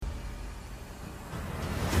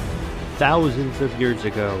thousands of years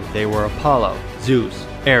ago, they were Apollo, Zeus,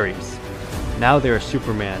 Ares. Now they are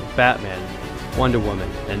Superman, Batman, Wonder Woman,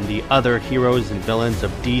 and the other heroes and villains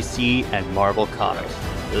of DC and Marvel Comics.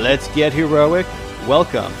 Let's get heroic.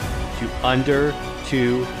 Welcome to Under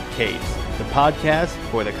Two Capes, the podcast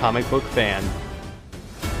for the comic book fan.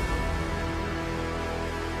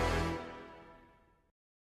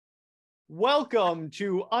 Welcome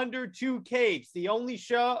to Under Two Capes, the only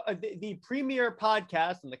show, the premier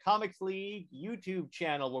podcast on the Comics League YouTube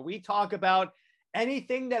channel, where we talk about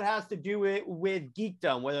anything that has to do with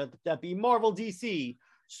geekdom, whether that be Marvel, DC,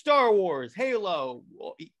 Star Wars, Halo,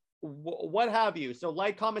 what have you. So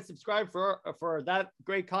like, comment, subscribe for that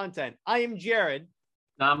great content. I am Jared.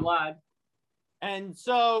 I'm Lad. And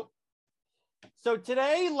so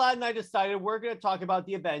today, Lad and I decided we're going to talk about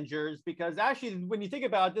the Avengers, because actually, when you think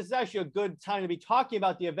about it, this is actually a good time to be talking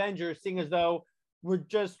about the Avengers, seeing as though we're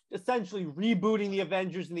just essentially rebooting the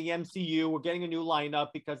Avengers in the MCU. We're getting a new lineup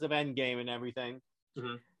because of Endgame and everything.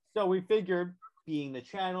 Mm-hmm. So we figured, being the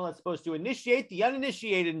channel that's supposed to initiate the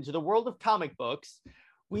uninitiated into the world of comic books,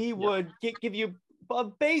 we would give you a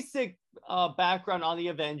basic background on the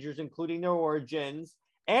Avengers, including their origins,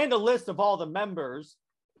 and a list of all the members.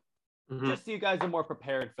 Mm-hmm. Just so you guys are more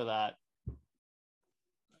prepared for that. That's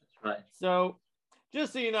right. So,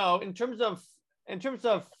 just so you know, in terms of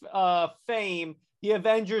fame, the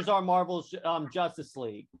Avengers are Marvel's Justice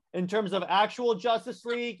League. In terms of actual Justice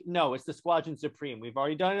League, no, it's the Squadron Supreme. We've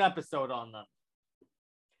already done an episode on them.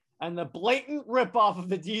 And the blatant ripoff of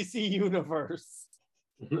the DC universe.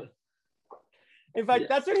 In fact,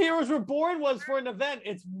 that's what Heroes Were Born was for an event.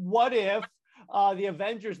 It's what if the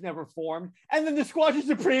Avengers never formed, and then the Squadron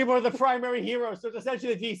Supreme are the primary heroes. So it's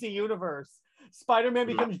essentially the DC universe. Spider-Man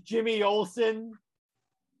becomes Jimmy Olsen.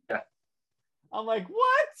 Yeah. I'm like,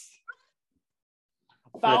 what?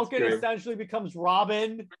 Falcon essentially becomes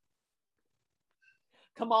Robin.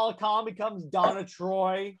 Kamala Khan becomes Donna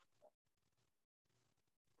Troy.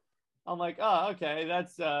 I'm like, oh, okay,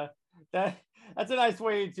 that's a nice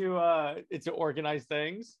way to organize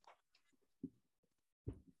things.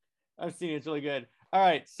 I've seen it. It's really good. All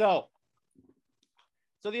right, so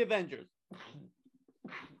the Avengers.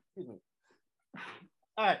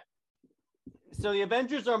 All right. So the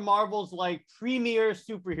Avengers are Marvel's premier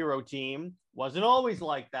superhero team. Wasn't always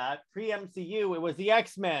like that. Pre-MCU, it was the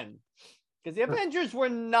X-Men. Because the Avengers were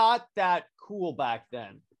not that cool back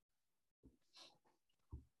then.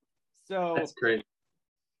 So that's great.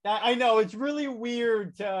 I know it's really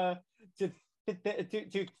weird to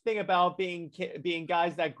think about being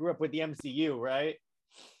guys that grew up with the MCU, right?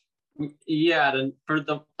 Yeah, for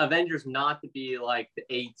the Avengers not to be like the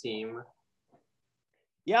A-team.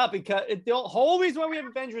 Yeah, because the whole reason why we have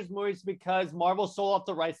Avengers movies is because Marvel sold off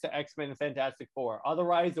the rights to X-Men and Fantastic Four.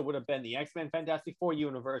 Otherwise, it would have been the X-Men Fantastic Four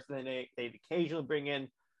universe, and then they'd occasionally bring in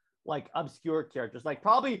obscure characters. Like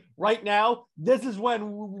probably right now, this is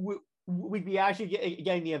when we'd be actually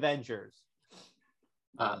getting the Avengers.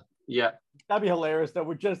 Yeah. That'd be hilarious. That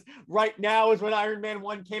would just right now is when Iron Man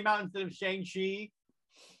 1 came out instead of Shang-Chi.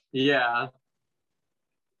 Yeah.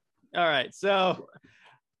 All right. So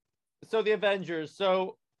the Avengers.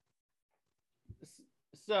 So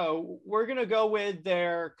we're going to go with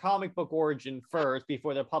their comic book origin first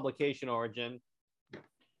before their publication origin.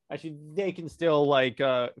 Actually, they can still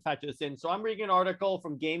factor this in. So I'm reading an article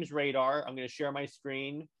from Games Radar. I'm going to share my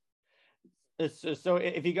screen. So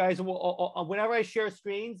if you guys, whenever I share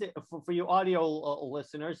screens, for you audio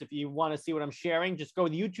listeners, if you want to see what I'm sharing, just go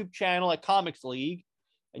to the YouTube channel at Comics League,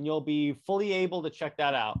 and you'll be fully able to check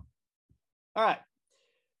that out. All right.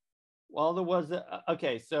 Well, there was,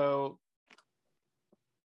 okay, so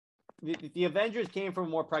the Avengers came from a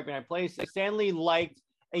more pragmatic place. Stan Lee liked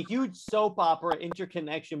a huge soap opera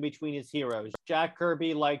interconnection between his heroes. Jack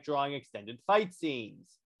Kirby liked drawing extended fight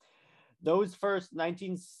scenes. Those first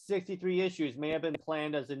 1963 issues may have been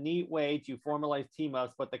planned as a neat way to formalize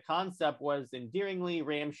team-ups, but the concept was endearingly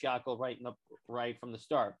ramshackle right from the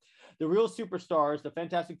start. The real superstars, the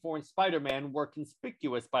Fantastic Four and Spider-Man, were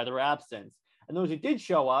conspicuous by their absence. And those who did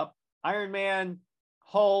show up, Iron Man,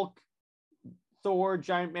 Hulk, Thor,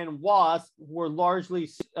 Giant Man, and Wasp, were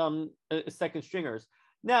largely second stringers.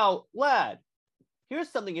 Now, Lad, here's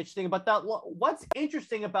something interesting about that. What's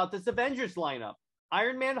interesting about this Avengers lineup?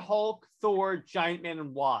 Iron Man, Hulk, Thor, Giant Man,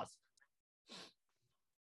 and Wasp.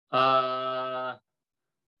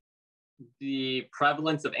 The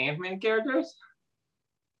prevalence of Ant-Man characters?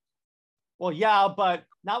 Well, yeah, but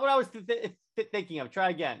not what I was thinking of.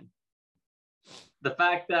 Try again. The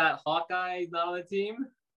fact that Hawkeye is not on the team?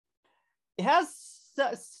 It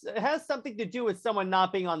has something to do with someone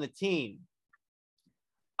not being on the team.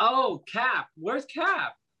 Oh, Cap. Where's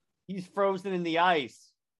Cap? He's frozen in the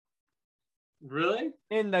ice. Really?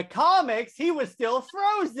 In the comics, he was still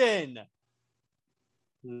frozen.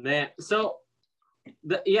 Man, so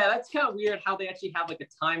yeah, that's kind of weird how they actually have like a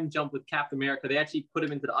time jump with Captain America. They actually put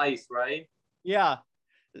him into the ice, right? Yeah.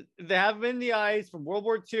 They have him in the ice from World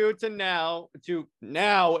War II to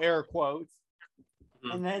now, air quotes.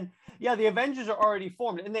 Mm-hmm. And then, yeah, the Avengers are already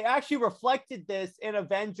formed. And they actually reflected this in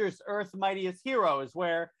Avengers Earth's Mightiest Heroes,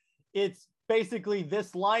 where it's basically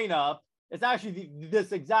this lineup. It's actually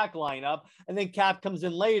this exact lineup. And then Cap comes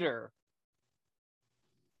in later.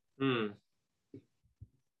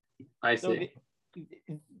 I see. So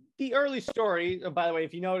the early story, by the way,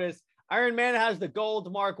 if you notice, Iron Man has the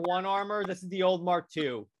gold Mark 1 armor. This is the old Mark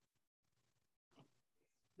 2.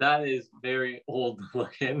 That is very old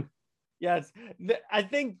looking. Yes, I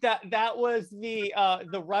think that was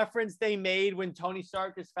the reference they made when Tony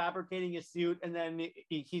Stark is fabricating his suit, and then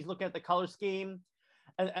he's looking at the color scheme,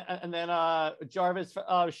 and then Jarvis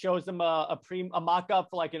shows him a mock-up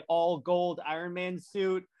for like an all gold Iron Man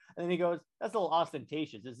suit, and then he goes, "That's a little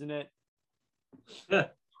ostentatious, isn't it?"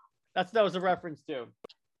 That was a reference to.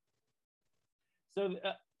 So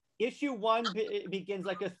issue 1 begins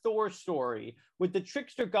like a Thor story with the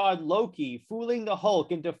trickster god Loki fooling the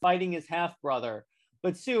Hulk into fighting his half-brother.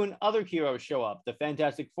 But soon other heroes show up. The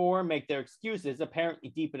Fantastic Four make their excuses, apparently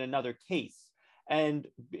deep in another case. And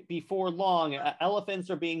before long, elephants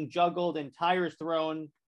are being juggled and tires thrown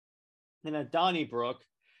in a Donnybrook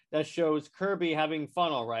that shows Kirby having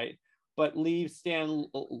fun all right, but leaves Stan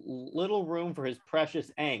little room for his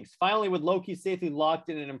precious angst. Finally, with Loki safely locked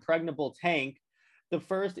in an impregnable tank, the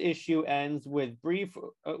first issue ends with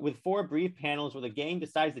 4 brief panels where the gang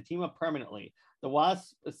decides to team up permanently. The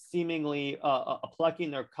Wasps seemingly plucking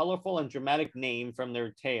their colorful and dramatic name from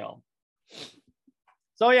their tail.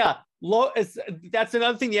 So yeah, that's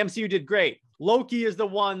another thing the MCU did great. Loki is the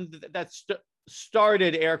one that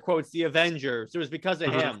started, air quotes, the Avengers. It was because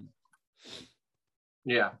of him.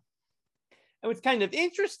 Yeah. And what's kind of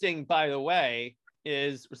interesting, by the way,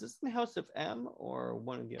 was this in House of M or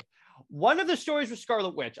one of the other? One of the stories was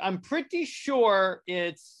Scarlet Witch. I'm pretty sure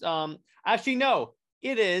it's actually no,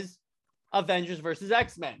 it is Avengers versus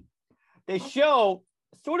X-Men. They show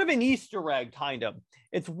sort of an Easter egg, kind of.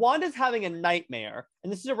 It's Wanda's having a nightmare,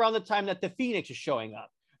 and this is around the time that the Phoenix is showing up.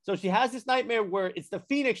 So she has this nightmare where it's the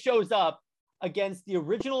Phoenix shows up against the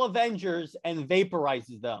original Avengers and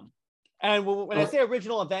vaporizes them. And when I say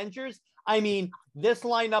original Avengers, I mean this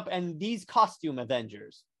lineup and these costume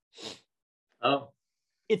Avengers. Oh.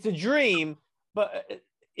 It's a dream, but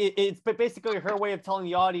it's basically her way of telling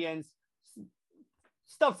the audience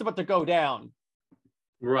stuff's about to go down.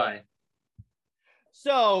 Right.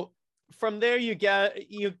 So from there you get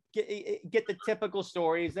the typical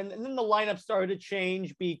stories, and then the lineup started to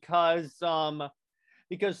change because Thor,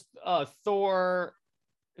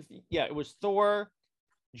 it was Thor,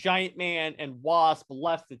 Giant Man, and Wasp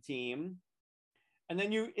left the team, and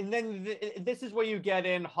then this is where you get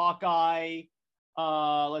in Hawkeye.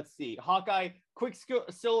 Let's see, Hawkeye,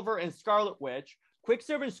 Quicksilver, and Scarlet Witch.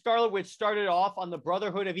 Quicksilver and Scarlet Witch started off on the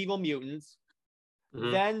Brotherhood of Evil Mutants.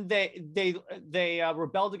 Mm-hmm. Then they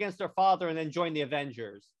rebelled against their father and then joined the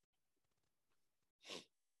Avengers.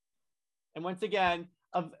 And once again,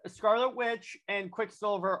 Scarlet Witch and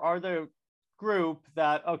Quicksilver are the group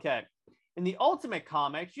that, okay, in the Ultimate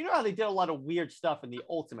Comics, you know how they did a lot of weird stuff in the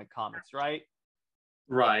Ultimate Comics, right?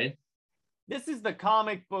 Right. This is the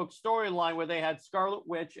comic book storyline where they had Scarlet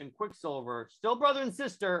Witch and Quicksilver, still brother and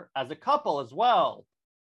sister, as a couple as well.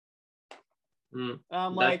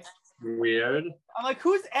 I'm like, that's weird. I'm like,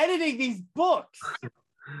 who's editing these books?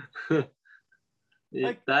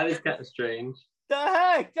 Like, that is kind of strange. The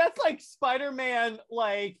heck? That's like Spider-Man,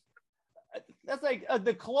 that's like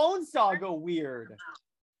the Clone Saga weird.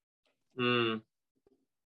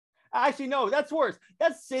 Actually, no, that's worse.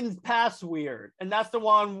 That's Sin's Past weird. And that's the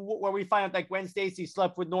one where we find out that Gwen Stacy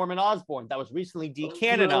slept with Norman Osborn. That was recently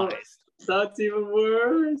decanonized. No, that's even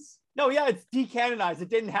worse. No, yeah, it's decanonized. It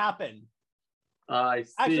didn't happen. I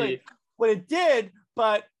see. Actually, what it did,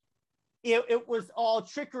 but it was all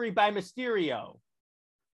trickery by Mysterio.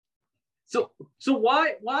 So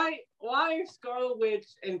why are Scarlet Witch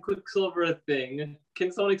and Quicksilver a thing?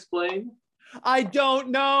 Can someone explain? I don't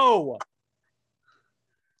know.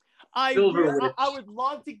 I would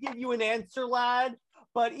love to give you an answer, lad,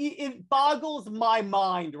 but it boggles my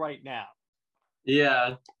mind right now.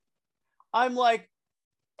 Yeah. I'm like,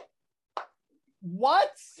 what?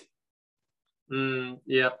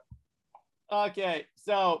 Yep. Okay,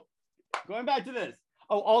 so going back to this.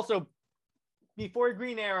 Oh, also, before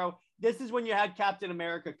Green Arrow, this is when you had Captain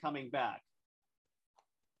America coming back.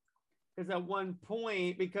 because at one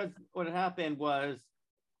point, because what happened was,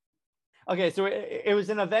 okay, so it was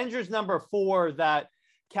in Avengers #4 that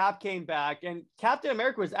Cap came back, and Captain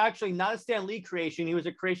America was actually not a Stan Lee creation. He was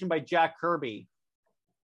a creation by Jack Kirby.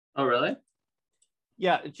 Oh, really?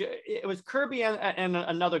 Yeah, it was Kirby and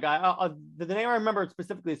another guy. The name I remember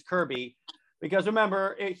specifically is Kirby, because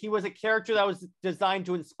remember, he was a character that was designed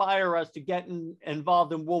to inspire us to get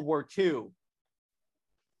involved in World War II.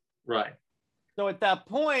 Right. So at that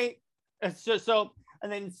point, and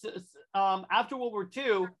then after World War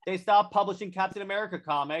II, they stopped publishing Captain America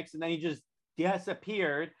comics, and then he just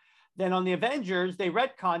disappeared. Then on the Avengers, they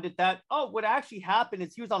retconned it that, what actually happened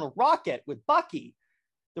is he was on a rocket with Bucky.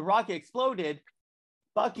 The rocket exploded.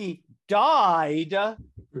 Bucky died,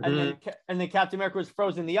 and then Captain America was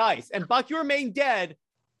frozen in the ice. And Bucky remained dead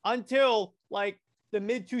until like the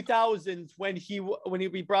mid 2000s when he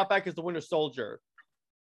be brought back as the Winter Soldier.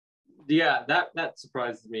 Yeah, that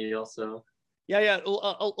surprises me also. Yeah.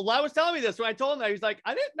 Lau was telling me this when I told him that. He was like,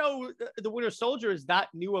 I didn't know the Winter Soldier is that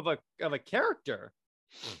new of a character.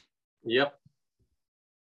 Yep.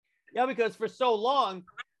 Yeah, because for so long,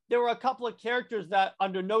 there were a couple of characters that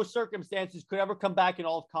under no circumstances could ever come back in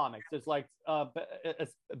all of comics. There's like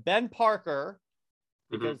Ben Parker,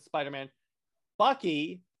 because Spider-Man,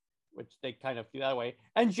 Bucky, which they kind of do that way,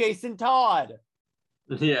 and Jason Todd.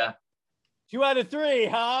 Yeah. 2 out of 3,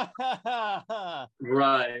 huh?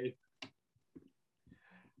 Right.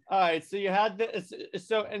 All right, so you had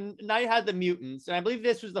and now you had the mutants, and I believe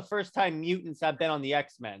this was the first time mutants have been on the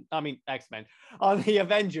X-Men, on the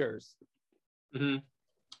Avengers. Mm-hmm.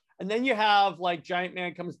 And then you have like Giant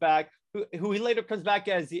Man comes back, who he later comes back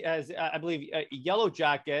as I believe Yellow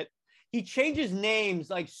Jacket. He changes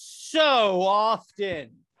names like so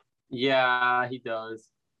often. Yeah, he does.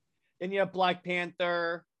 Then you have Black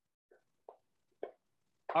Panther,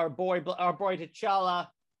 our boy T'Challa.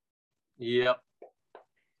 Yep.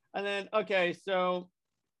 And then, okay, so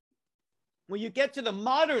when you get to the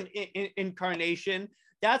modern incarnation,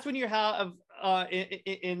 that's when you have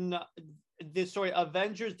in this story,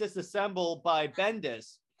 Avengers Disassemble by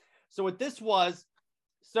Bendis. So what this was,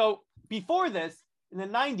 so before this, in the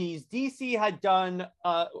 90s, DC had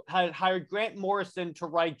hired Grant Morrison to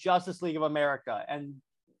write Justice League of America. And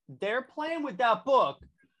their plan with that book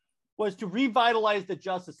was to revitalize the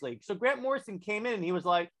Justice League. So Grant Morrison came in and he was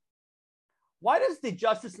like, why does the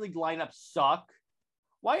Justice League lineup suck?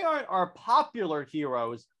 Why aren't our popular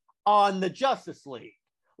heroes on the Justice League?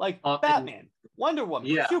 Like Batman, Wonder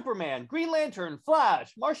Woman, Superman, Green Lantern,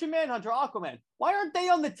 Flash, Martian Manhunter, Aquaman. Why aren't they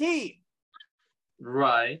on the team?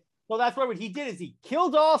 Right. So that's what he did is he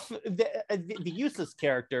killed off the useless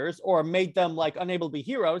characters or made them like unable to be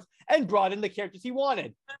heroes and brought in the characters he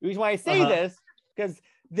wanted. The reason why I say this, because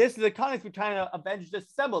this is the comics we're trying to Avengers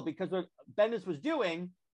Disassemble, because what Bendis was doing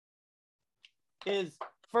is,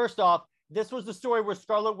 first off, this was the story where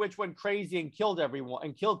Scarlet Witch went crazy and killed everyone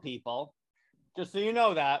and killed people. Just so you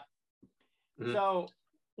know that. Mm-hmm. So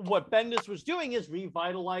what Bendis was doing is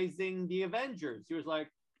revitalizing the Avengers. He was like,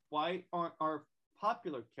 why aren't our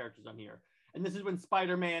popular characters on here? And this is when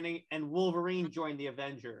Spider-Man and Wolverine joined the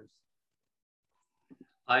Avengers.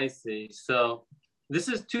 I see. So this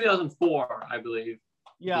is 2004, I believe.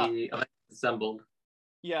 Yeah. The Avengers assembled.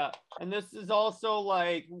 Yeah. And this is also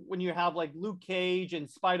like when you have like Luke Cage and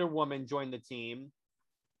Spider-Woman join the team.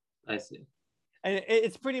 I see. And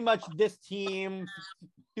it's pretty much this team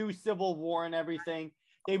through Civil War and everything.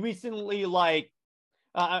 They recently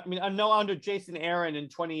I know under Jason Aaron in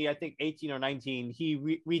 2018 or 19,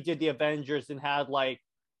 he redid the Avengers and had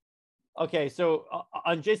so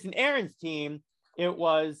on Jason Aaron's team, it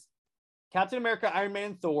was Captain America, Iron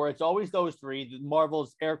Man, Thor. It's always those three,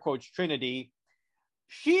 Marvel's air quotes Trinity.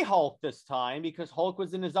 She-Hulk this time because Hulk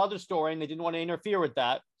was in his other story and they didn't want to interfere with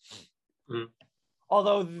that. Mm-hmm.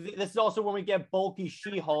 Although this is also when we get bulky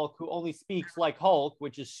She-Hulk who only speaks like Hulk,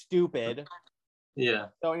 which is stupid. Yeah.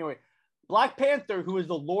 So anyway, Black Panther, who is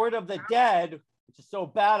the Lord of the Dead, which is so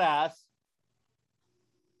badass.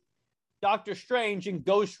 Doctor Strange and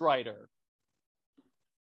Ghost Rider.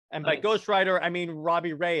 And by Ghost Rider, I mean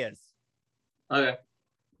Robbie Reyes. Okay.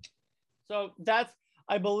 So that's,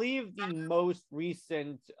 I believe, the most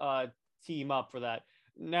recent team up for that.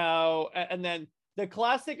 Now, and then the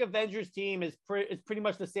classic Avengers team is pretty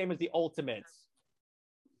much the same as the Ultimates.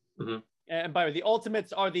 Mm-hmm. And by the way, the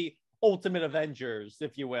Ultimates are the Ultimate Avengers,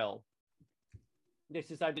 if you will. They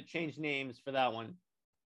decided to change names for that one.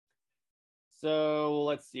 So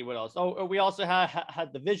let's see what else. Oh, we also had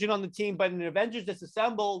the Vision on the team, but in Avengers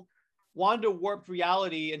Disassembled, Wanda warped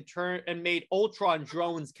reality and made Ultron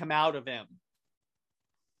drones come out of him.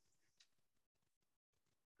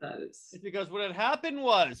 It's because what had happened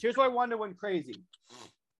was, here's why Wanda went crazy.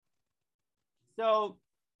 So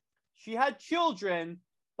she had children,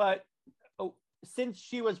 but since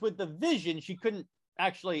she was with the Vision, she couldn't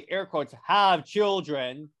actually, air quotes, have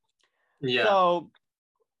children. Yeah. So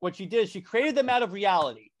what she did, she created them out of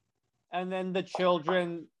reality. And then the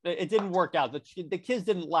children, it didn't work out. The kids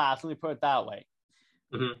didn't last, let me put it that way.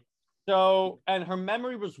 Mm-hmm. So, and her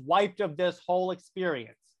memory was wiped of this whole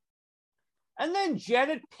experience. And then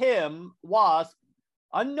Janet Pym, Wasp,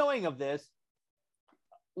 unknowing of this,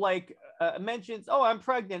 like mentions, oh, I'm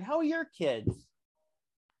pregnant. How are your kids?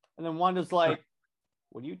 And then Wanda's like,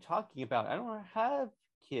 what are you talking about? I don't have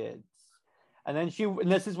kids. And then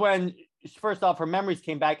and this is when, first off, her memories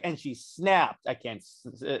came back and she snapped. I can't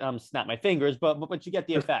snap my fingers, but you get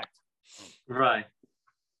the effect. Right.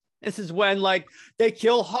 This is when, like, they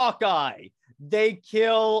kill Hawkeye. They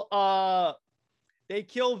kill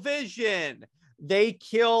Vision. They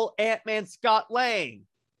kill Ant-Man Scott Lang.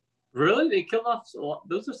 Really? They killed off?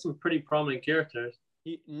 Those are some pretty prominent characters.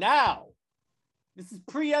 Now, this is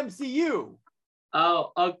pre-MCU.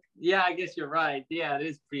 Oh, yeah, I guess you're right. Yeah, it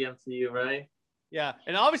is pre-MCU, right? Yeah,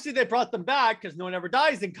 and obviously they brought them back because no one ever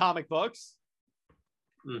dies in comic books.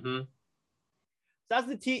 Mm-hmm.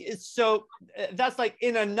 So that's like,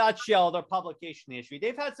 in a nutshell, their publication history.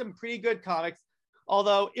 They've had some pretty good comics,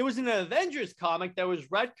 although it was in an Avengers comic that was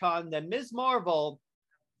retconned that Ms. Marvel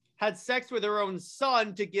had sex with her own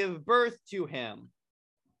son to give birth to him.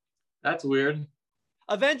 That's weird.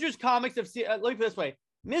 Avengers comics have seen, let me put it this way.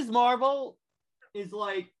 Ms. Marvel is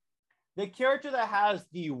like the character that has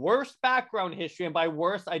the worst background history. And by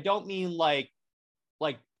worst, I don't mean like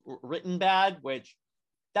written bad, which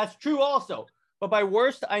that's true also. But by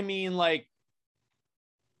worst, I mean like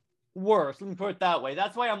worse. Let me put it that way.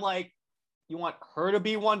 That's why I'm like, you want her to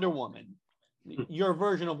be Wonder Woman, your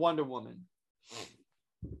version of Wonder Woman.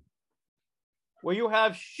 Where you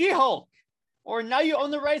have She-Hulk, or now you own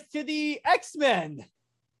the rights to the X-Men.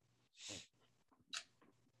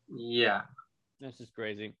 Yeah. This is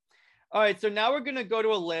crazy. All right, so now we're going to go to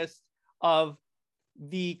a list of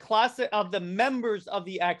the class of the members of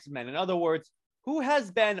the X-Men. In other words, who has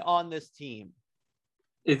been on this team?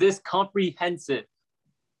 Is this comprehensive?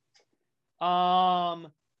 Let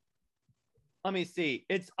me see.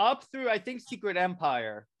 It's up through, I think, Secret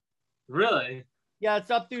Empire. Really? Yeah,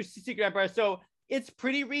 it's up through Secret Empire. So it's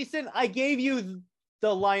pretty recent. I gave you the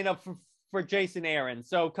lineup for Jason Aaron.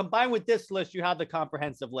 So combined with this list, you have the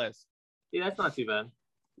comprehensive list. Yeah, that's not too bad.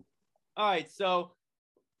 All right, so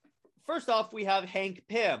first off, we have Hank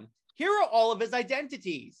Pym. Here are all of his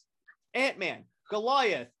identities: Ant-Man,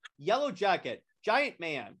 Goliath, Yellow Jacket, Giant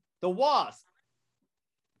Man, the Wasp.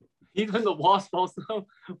 Even the Wasp also?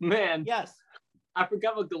 Man. Yes. I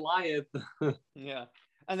forgot about Goliath. Yeah.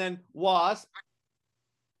 And then Wasp,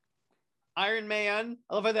 Iron Man.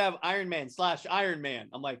 I love how they have Iron Man / Iron Man.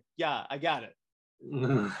 I'm like, yeah, I got it.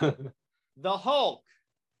 The Hulk,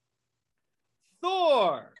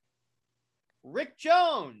 Thor, Rick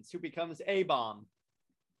Jones, who becomes A-Bomb.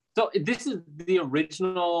 So this is the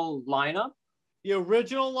original lineup? The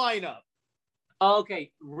original lineup.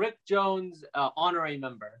 Okay, Rick Jones, honorary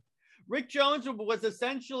member. Rick Jones was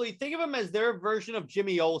essentially, think of him as their version of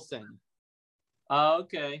Jimmy Olsen.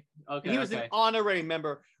 Okay. He was an honorary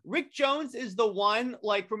member. Rick Jones is the one,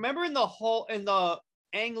 like, remember in the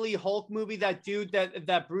Ang Lee Hulk movie, that dude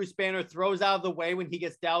that Bruce Banner throws out of the way when he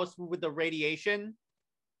gets doused with the radiation?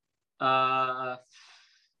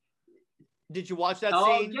 Did you watch that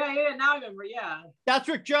scene? Yeah, now I remember, yeah. That's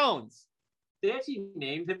Rick Jones. They actually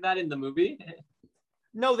named him that in the movie?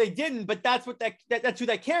 No, they didn't, but that's what that's who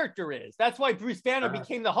that character is. That's why Bruce Banner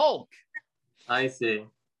became the Hulk. I see.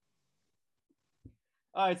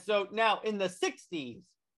 All right, so now in the 60s,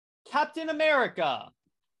 Captain America.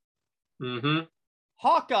 Mm-hmm.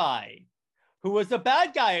 Hawkeye, who was a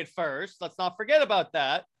bad guy at first. Let's not forget about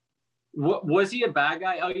that. Was he a bad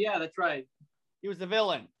guy? Oh, yeah, that's right. He was the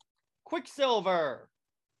villain. Quicksilver.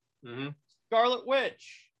 Mm-hmm. Scarlet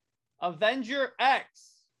Witch. Avenger X.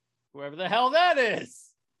 Whoever the hell that is.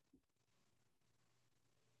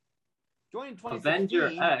 Joined in 2016.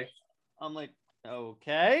 Avenger X. I'm like,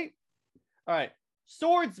 okay. All right.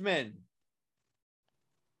 Swordsman.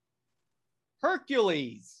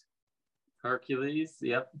 Hercules. Hercules,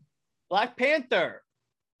 yep. Black Panther.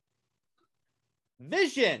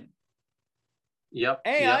 Vision. Yep.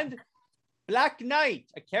 And Black Knight,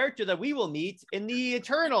 a character that we will meet in the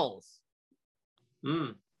Eternals.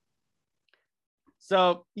 Mm.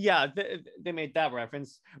 So, yeah, they made that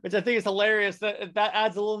reference, which I think is hilarious. That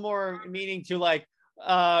adds a little more meaning to, like,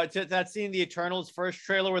 to that scene in the Eternals first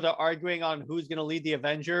trailer where they're arguing on who's going to lead the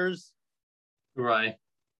Avengers. Right.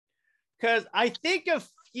 Because I think a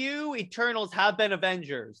few Eternals have been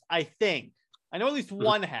Avengers. I think. I know at least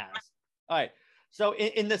one has. All right. So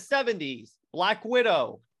in the 70s, Black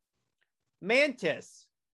Widow, Mantis,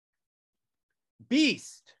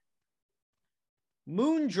 Beast,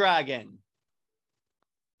 Moondragon,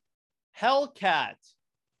 Hellcat.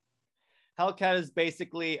 Hellcat is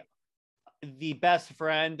basically the best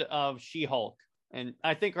friend of She-Hulk. And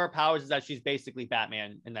I think her powers is that she's basically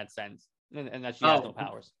Batman in that sense. And that she has no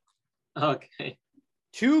powers. Okay.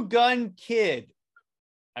 Two Gun Kid.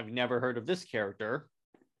 I've never heard of this character.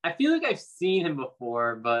 I feel like I've seen him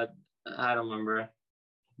before, but I don't remember.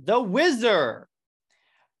 The Wizard.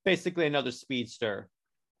 Basically another speedster.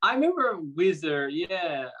 I remember Wizard.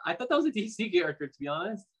 Yeah. I thought that was a DC character, to be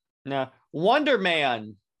honest. No. Wonder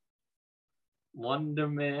Man. Wonder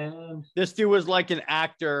Man. This dude was like an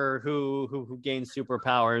actor who gained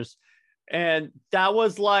superpowers. And that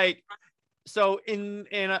was like, so in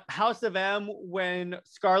House of M, when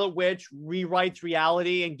Scarlet Witch rewrites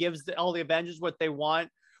reality and gives all the Avengers what they want,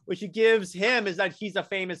 what she gives him is that he's a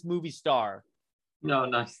famous movie star. No,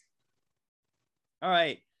 nice. All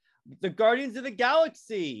right. The Guardians of the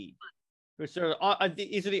Galaxy. Which are,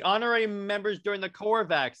 these are the honorary members during the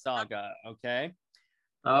Korvac saga. Okay.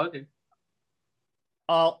 Oh, okay.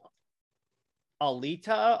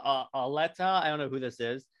 Alita, I don't know who this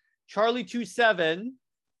is. Charlie 27,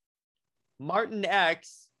 Martin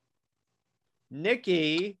X,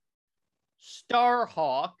 Nikki,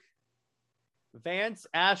 Starhawk, Vance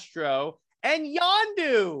Astro, and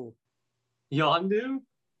Yondu. Yondu?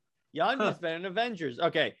 Yondu's been in Avengers.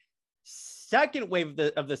 Okay. Second wave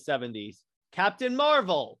of the 70s. Captain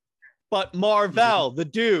Marvel, but Marvel, the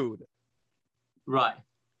dude. Right.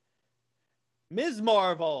 Ms.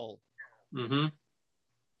 Marvel. Mm-hmm.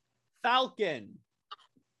 Falcon.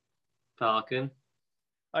 All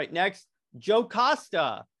right, next, Joe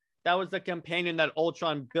Costa. That was the companion that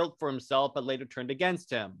Ultron built for himself, but later turned against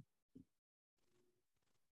him.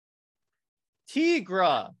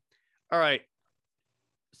 Tigra. All right.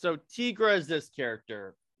 So Tigra is this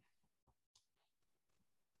character.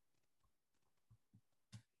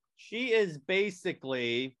 She is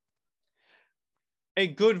basically a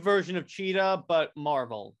good version of Cheetah, but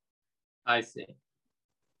Marvel. I see.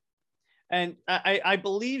 And I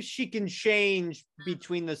believe she can change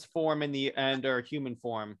between this form and her human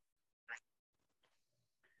form.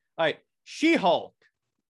 All right, She-Hulk,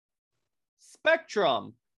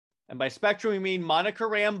 Spectrum, and by Spectrum we mean Monica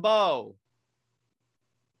Rambeau.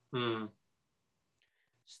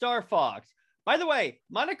 Star Fox. By the way,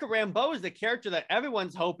 Monica Rambeau is the character that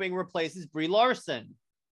everyone's hoping replaces Brie Larson.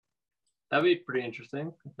 That'd be pretty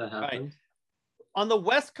interesting if that happens. Right. On the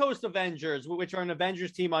West Coast Avengers, which are an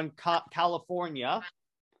Avengers team on California,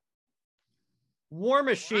 War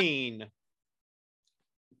Machine,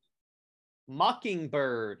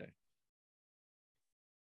 Mockingbird,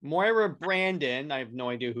 Moira Brandon. I have no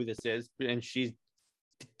idea who this is, and she's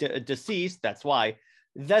deceased. That's why.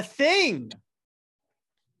 The Thing,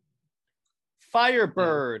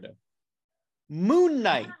 Firebird, Moon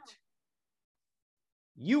Knight,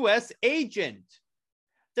 U.S. Agent,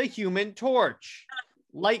 the Human Torch,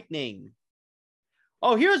 Lightning.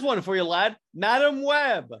 Oh, here's one for you, lad. Madam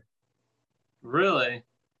Web. Really?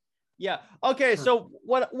 Yeah. Okay, so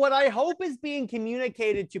what I hope is being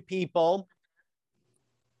communicated to people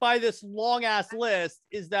by this long-ass list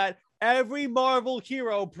is that every Marvel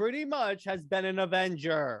hero pretty much has been an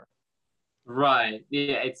Avenger. Right.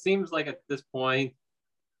 Yeah, it seems like at this point.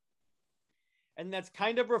 And that's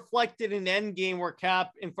kind of reflected in Endgame, where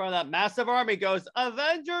Cap, in front of that massive army, goes,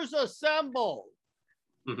 Avengers assemble!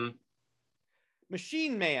 Mm-hmm.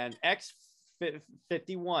 Machine Man,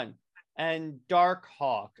 X-51, and Dark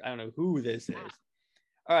Hawk. I don't know who this is.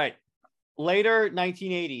 All right. Later,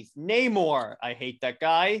 1980s. Namor. I hate that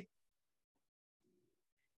guy.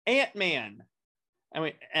 Ant-Man. I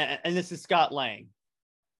mean, and this is Scott Lang.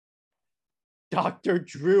 Dr.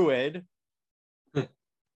 Druid.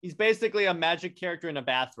 He's basically a magic character in a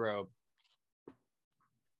bathrobe.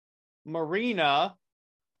 Marina,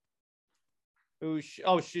 who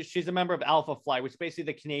she's a member of Alpha Flight, which is basically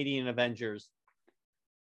the Canadian Avengers.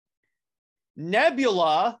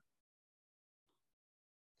 Nebula,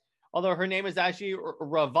 although her name is actually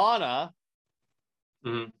Ravonna.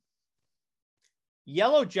 Mm-hmm.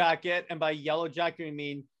 Yellow Jacket, and by Yellow Jacket we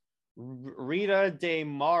mean Rita De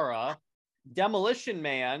Mara. Demolition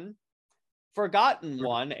Man, Forgotten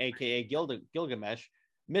One, aka Gilgamesh,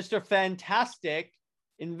 Mr. Fantastic,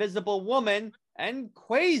 Invisible Woman, and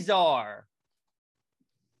Quasar.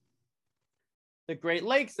 The Great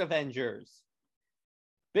Lakes Avengers,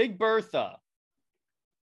 Big Bertha,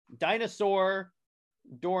 Dinosaur,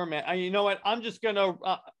 Doorman. You know what? I'm just gonna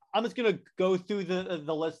go through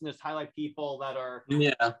the list and just highlight people that are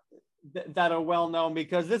that are well known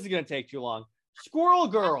because this is gonna take too long. Squirrel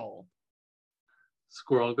Girl.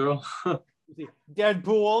 Squirrel Girl.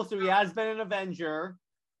 Deadpool. So he has been an Avenger.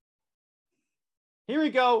 Here we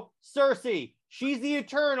go. Cersei. She's the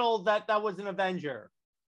Eternal that was an Avenger.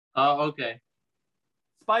 Oh, okay.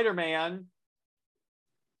 Spider-Man.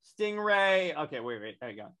 Stingray. Okay, wait. There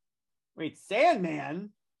you go. Wait,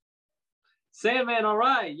 Sandman? Sandman, all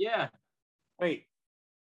right, yeah. Wait.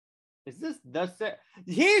 Is this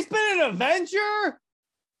He's been an Avenger?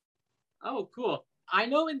 Oh, cool. I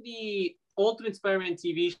know in the Ultimate Spider-Man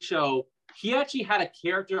TV show, he actually had a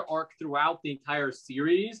character arc throughout the entire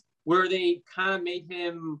series where they kind of made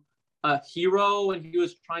him a hero and he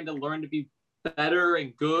was trying to learn to be better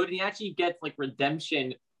and good. And he actually gets like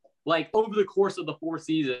redemption like over the course of the 4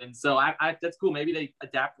 seasons. So I that's cool. Maybe they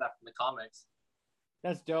adapt that from the comics.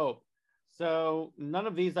 That's dope. So none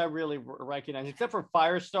of these I really recognize except for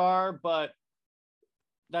Firestar, but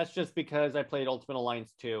that's just because I played Ultimate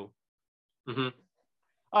Alliance 2. Mm-hmm.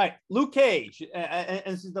 All right, Luke Cage. And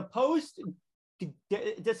this is the post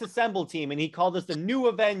disassemble team, and he called us the New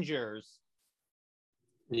Avengers.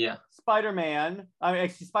 Yeah. Spider-Man,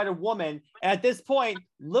 actually Spider-Woman. At this point,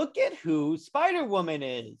 look at who Spider-Woman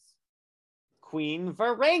is. Queen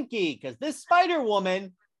Varanki, because this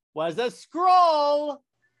Spider-Woman was a Skrull.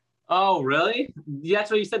 Oh, really? That's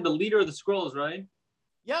what you said, the leader of the Skrulls, right?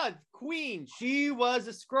 Yeah, Queen. She was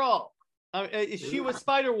a Skrull. She was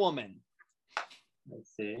Spider-Woman.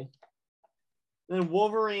 Let's see. Then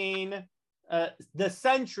Wolverine, the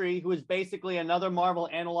Sentry, who is basically another Marvel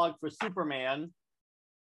analog for Superman.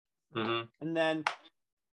 Mm-hmm. And then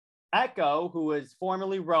Echo, who is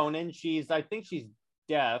formerly Ronin. I think she's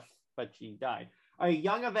deaf, but she died. All right,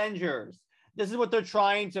 Young Avengers. This is what they're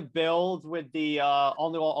trying to build with the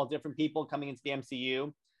all different people coming into the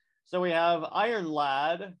MCU. So we have Iron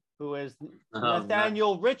Lad, who is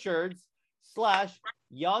Nathaniel Richards /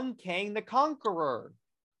 Young Kang the Conqueror.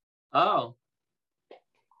 Oh.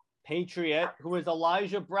 Patriot, who is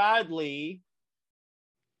Elijah Bradley.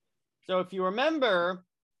 So if you remember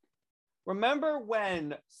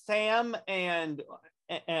when Sam and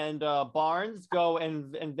Barnes go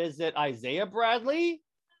and visit Isaiah Bradley?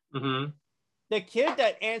 Mm-hmm. The kid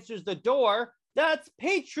that answers the door, that's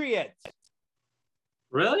Patriot.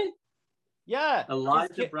 Really? Yeah.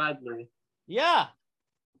 Elijah Bradley. Yeah.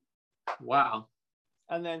 Wow.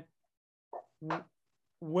 And then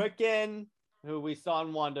Wiccan, who we saw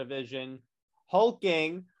in WandaVision.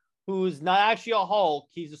 Hulking, who's not actually a Hulk,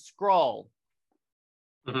 he's a Skrull.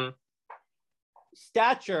 Mm-hmm.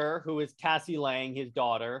 Stature, who is Cassie Lang, his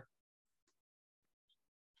daughter.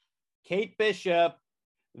 Kate Bishop,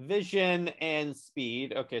 Vision, and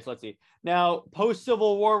Speed. Okay, so let's see. Now,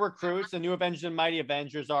 post-Civil War recruits, the New Avengers and Mighty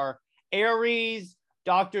Avengers are Ares,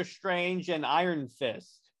 Doctor Strange, and Iron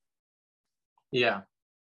Fist. Yeah.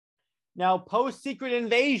 Now, post-Secret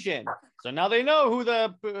Invasion. So now they know who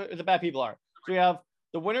the bad people are. So we have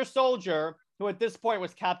the Winter Soldier, who at this point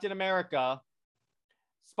was Captain America,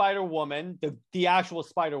 Spider-Woman, the actual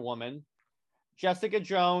Spider-Woman, Jessica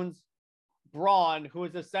Jones, Brawn, who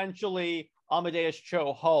is essentially Amadeus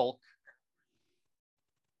Cho Hulk,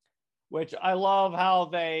 which I love how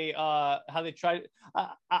they tried.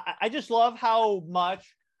 I just love how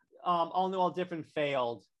much All New All Different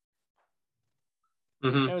failed.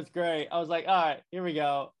 Mm-hmm. It was great. I was like, all right, here we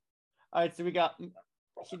go. All right, so we got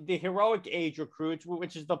the Heroic Age recruits,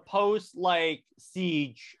 which is the post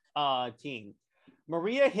Siege team.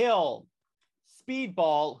 Maria Hill,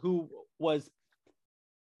 Speedball, who was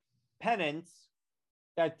Penance,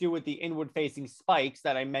 that do with the inward-facing spikes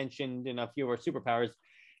that I mentioned in a few of our superpowers.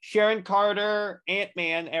 Sharon Carter,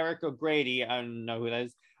 Ant-Man, Eric O'Grady, I don't know who that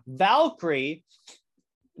is. Valkyrie,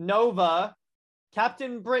 Nova,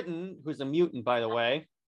 Captain Britain, who's a mutant, by the way.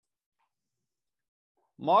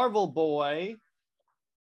 Marvel Boy,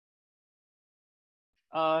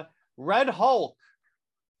 Red Hulk,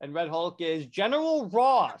 and Red Hulk is General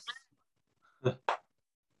Ross.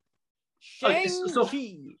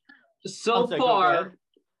 Shang-Chi. So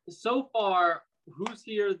far, who's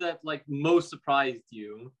here that most surprised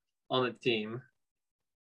you on the team?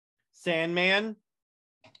 Sandman.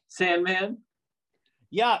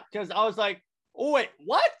 Yeah, because I was like, oh wait,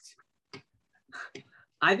 what?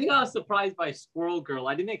 I think I was surprised by Squirrel Girl.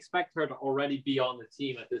 I didn't expect her to already be on the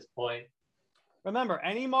team at this point. Remember,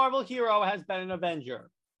 any Marvel hero has been an Avenger.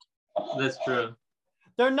 That's true.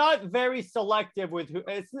 They're not very selective with who.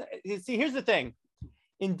 See, here's the thing.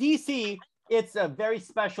 In DC, it's a very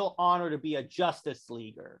special honor to be a Justice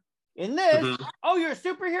Leaguer. In this, oh, you're a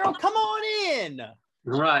superhero? Come on in.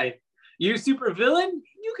 Right. You super villain?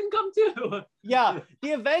 You can come too. Yeah,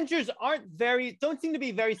 the Avengers don't seem to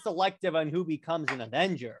be very selective on who becomes an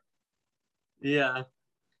Avenger. Yeah.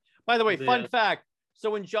 By the way, fun fact.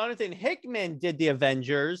 So when Jonathan Hickman did the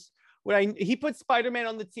Avengers, he put Spider-Man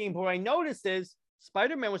on the team, but what I noticed is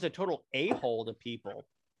Spider-Man was a total a-hole to people.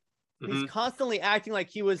 He's constantly acting like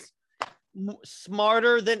he was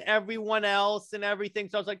smarter than everyone else and everything.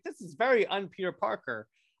 So I was like, this is very un-Peter Parker.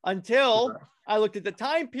 Until I looked at the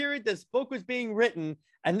time period this book was being written,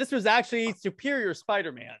 and this was actually Superior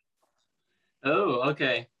Spider-Man. Oh,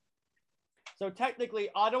 okay. So technically,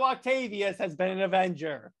 Otto Octavius has been an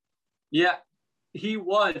Avenger. Yeah, he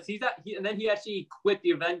was. And then he actually quit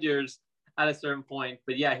the Avengers at a certain point.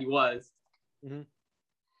 But yeah, he was. Mm-hmm.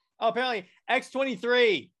 Oh, apparently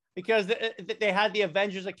X-23, because they had the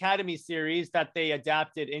Avengers Academy series that they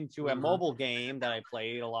adapted into a mobile game that I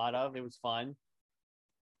played a lot of. It was fun.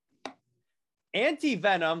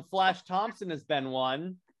 Anti-Venom, Flash Thompson has been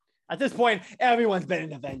one. At this point, everyone's been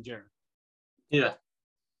an Avenger. Yeah.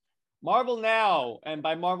 Marvel Now, and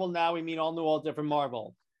by Marvel Now, we mean all new, all different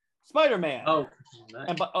Marvel. Spider-Man. Oh, nice.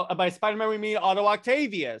 And by Spider-Man, we mean Otto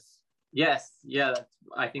Octavius. Yes. Yeah,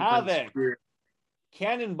 I think Havoc.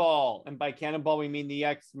 Cannonball, and by Cannonball, we mean the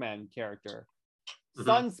X-Men character.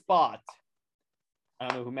 Sunspot. I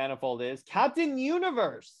don't know who Manifold is. Captain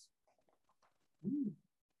Universe.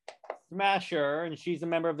 Smasher, and she's a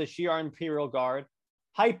member of the Shi'ar Imperial Guard.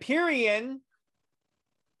 Hyperion.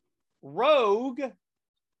 Rogue.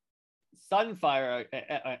 Sunfire.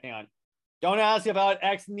 Hang on. Don't ask about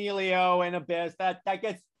Ex Nihilo and Abyss.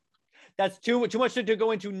 That's too much to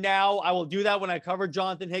go into now. I will do that when I cover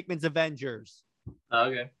Jonathan Hickman's Avengers.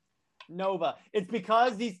 Okay. Nova. It's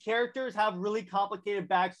because these characters have really complicated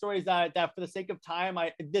backstories that for the sake of time,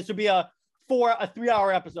 this would be a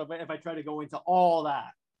 3-hour episode if I try to go into all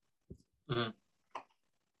that.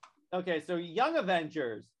 Okay, so Young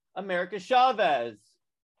Avengers, America Chavez,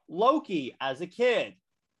 Loki as a kid,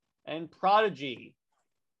 and Prodigy.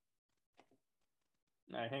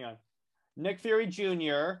 All right, hang on. Nick Fury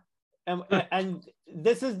Jr. And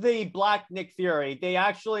this is the Black Nick Fury. They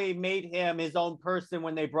actually made him his own person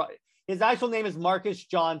when they brought his actual name is Marcus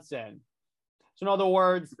Johnson. So in other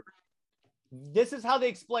words, this is how they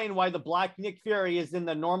explain why the Black Nick Fury is in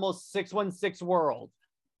the normal 616 world.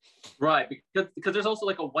 Right, because there's also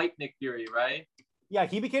like a white Nick Fury, right? Yeah,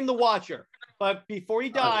 he became the Watcher. But before he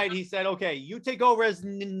died, he said, okay, you take over as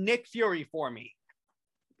Nick Fury for me.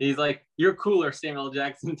 He's like, you're cooler, Samuel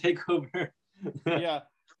Jackson. Take over. Yeah.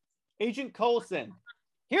 Agent Coulson.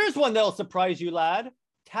 Here's one that'll surprise you, lad.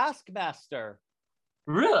 Taskmaster.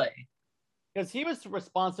 Really? Because he was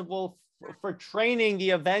responsible for training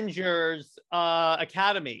the Avengers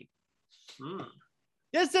Academy.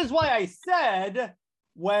 This is why I said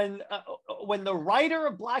when the writer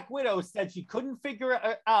of Black Widow said she couldn't figure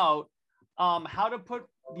out how to put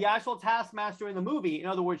the actual Taskmaster in the movie, in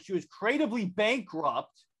other words, she was creatively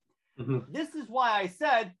bankrupt. This is why I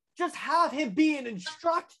said, just have him be an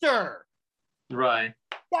instructor. Right.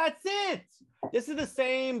 That's it. This is the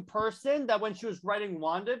same person that when she was writing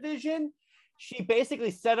WandaVision, she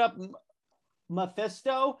basically set up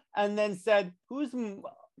Mephisto and then said, who's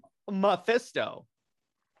Mephisto?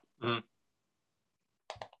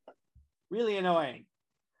 Really annoying.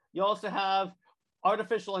 You also have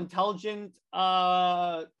Artificial Intelligent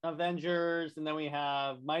Avengers, and then we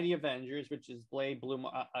have Mighty Avengers, which is Blade, Blue.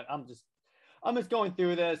 I'm just going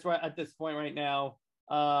through this right at this point right now.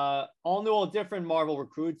 All new, all different Marvel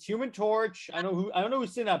recruits. Human Torch. I don't know who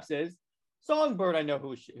Synapse is. Songbird. I know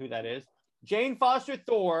who that is. Jane Foster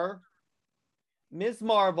Thor. Ms.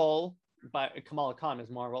 Marvel by Kamala Khan. Ms.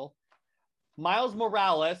 Marvel. Miles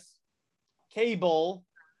Morales. Cable.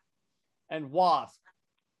 And Wasp.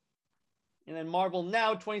 And then Marvel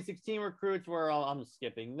Now 2016 recruits where I'm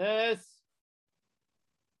skipping this.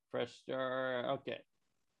 Fresh start. Okay.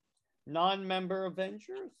 Non-member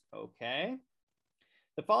Avengers. Okay.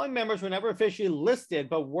 The following members were never officially listed,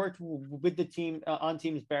 but worked with the team on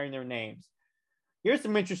teams bearing their names. Here's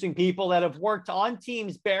some interesting people that have worked on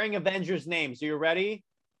teams bearing Avengers names. Are you ready?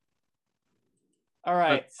 All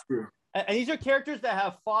right. And these are characters that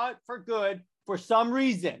have fought for good for some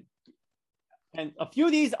reason. And a few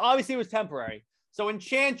of these obviously was temporary. So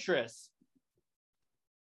Enchantress,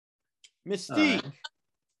 Mystique,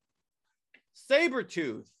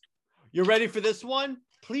 Sabretooth. You ready for this one?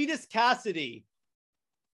 Cletus Cassidy.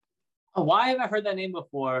 Oh, why have I heard that name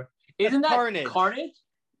before? Isn't that Carnage?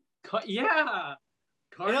 Yeah.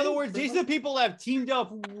 Carnage? In other words, these are the people that have teamed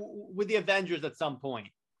up with the Avengers at some point.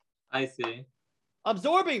 I see.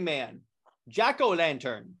 Absorbing Man,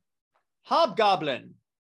 Jack-O-Lantern, Hobgoblin,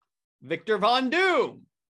 Victor Von Doom,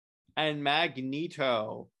 and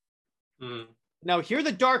Magneto. Now, here are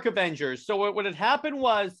the Dark Avengers. So what had happened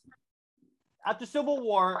was, after Civil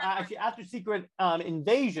War, actually after Secret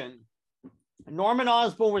Invasion, Norman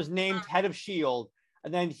Osborn was named head of S.H.I.E.L.D.,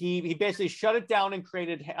 and then he basically shut it down and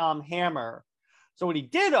created Hammer. So what he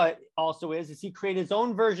did also is he created his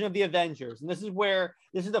own version of the Avengers. And this is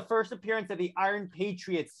the first appearance of the Iron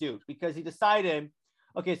Patriot suit, because he decided,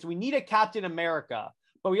 okay, so we need a Captain America,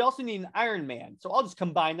 but we also need an Iron Man. So I'll just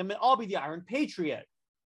combine them and I'll be the Iron Patriot.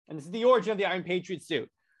 And this is the origin of the Iron Patriot suit.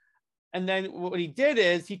 And then what he did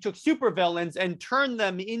is he took supervillains and turned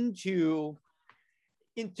them into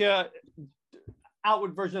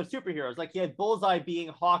outward version of superheroes. Like he had Bullseye being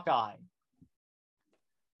Hawkeye,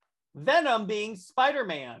 Venom being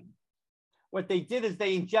Spider-Man. What they did is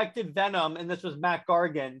they injected Venom, and this was Matt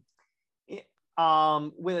Gargan,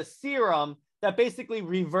 with a serum that basically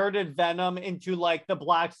reverted Venom into like the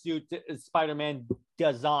black suit Spider-Man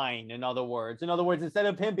design. In other words, instead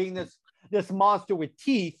of him being this monster with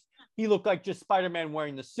teeth, he looked like just Spider-Man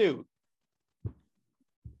wearing the suit.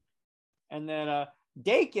 And then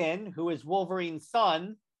Daken, who is Wolverine's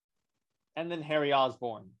son, and then Harry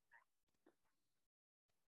Osborn.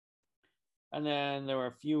 And then there were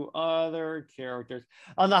a few other characters.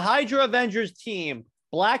 On the Hydra Avengers team,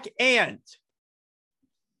 Black Ant.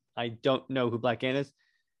 I don't know who Black Ant is.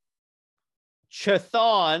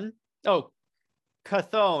 Chthon.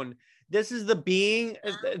 This is the being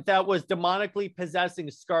that was demonically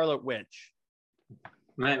possessing Scarlet Witch.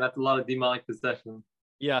 Man, that's a lot of demonic possession.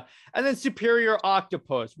 Yeah. And then Superior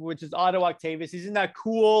Octopus, which is Otto Octavius. He's in that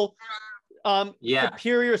cool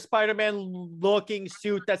Superior Spider-Man looking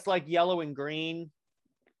suit that's like yellow and green.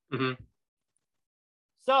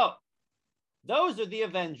 So those are the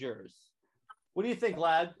Avengers. What do you think,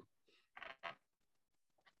 lad?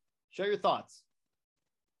 Share your thoughts.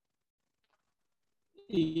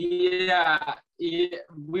 I think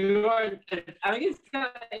it's kind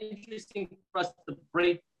of interesting for us to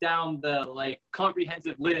break down the like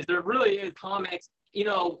comprehensive list. There really is comics,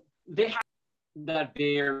 they have that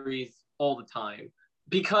varies all the time,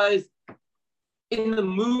 because in the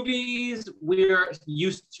movies we're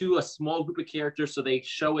used to a small group of characters, so they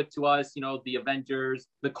show it to us, the Avengers,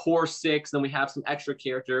 the core six, then we have some extra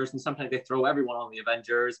characters, and sometimes they throw everyone on the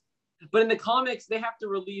Avengers. But in the comics, they have to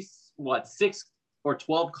release 6 or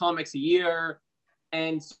 12 comics a year,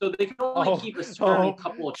 and so they can only keep a certain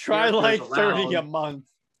couple of try like 30 a month.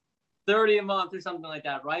 30 a month or something like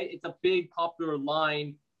that, right? It's a big popular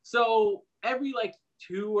line. So every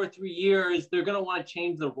 2 or 3 years, they're going to want to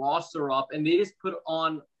change the roster up, and they just put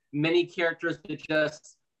on many characters to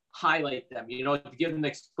just highlight them, to give them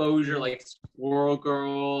exposure, like Squirrel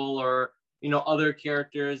Girl or, other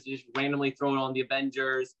characters, just randomly throw it on the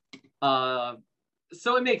Avengers.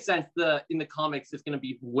 So it makes sense. In the comics, it's going to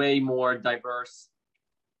be way more diverse.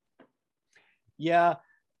 Yeah,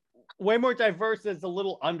 way more diverse is a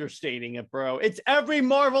little understating it, bro. It's every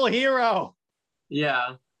Marvel hero.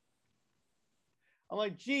 Yeah. I'm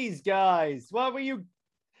like, geez, guys, what were you?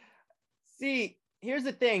 See, here's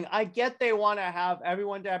the thing. I get they want to have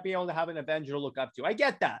everyone to be able to have an Avenger to look up to. I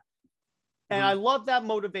get that. And I love that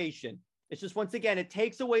motivation. It's just, once again, it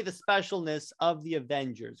takes away the specialness of the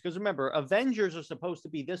Avengers. Because remember, Avengers are supposed to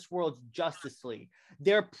be this world's Justice League,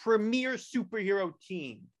 their premier superhero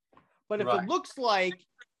team. But if it looks like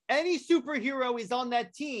any superhero is on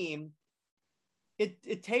that team,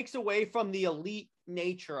 it takes away from the elite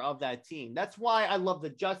nature of that team. That's why I love the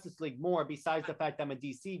Justice League more, besides the fact I'm a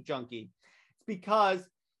DC junkie. It's because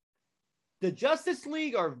the Justice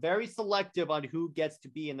League are very selective on who gets to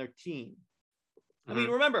be in their team. I mean,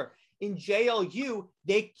 remember, in JLU,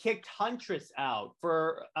 they kicked Huntress out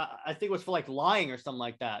for, I think it was for lying or something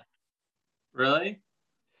like that. Really?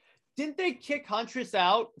 Didn't they kick Huntress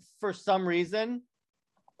out for some reason?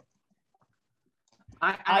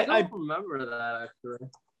 I don't remember that, actually.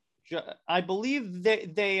 I believe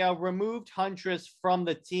they removed Huntress from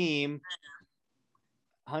the team.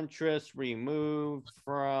 Huntress removed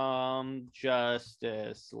from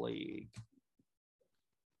Justice League.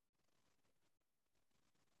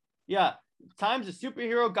 Yeah, times a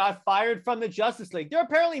superhero got fired from the Justice League. There are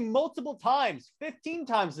apparently multiple times, 15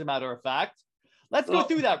 times as a matter of fact. Let's go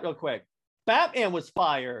through that real quick. Batman was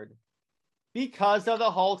fired because of the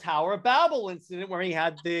whole Tower of Babel incident, where he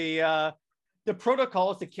had the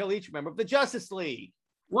protocols to kill each member of the Justice League.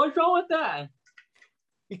 What's wrong with that?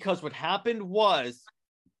 Because what happened was,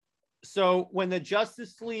 so when the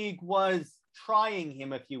Justice League was trying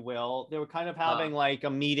him, if you will, they were kind of having a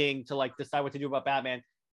meeting to decide what to do about Batman.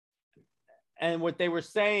 And what they were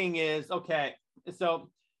saying is, okay,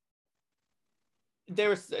 so they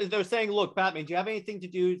were saying, look, Batman, do you have anything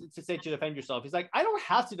to say to defend yourself? He's like, I don't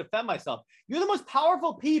have to defend myself. You're the most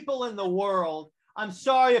powerful people in the world. I'm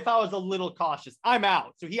sorry if I was a little cautious. I'm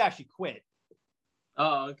out. So he actually quit.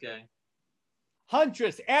 Oh, okay.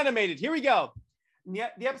 Huntress, animated. Here we go. The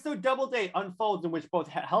episode Double Date unfolds in which both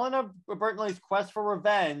Helena Bertinelli's quest for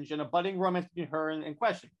revenge and a budding romance between her and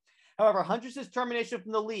question. However, Huntress's termination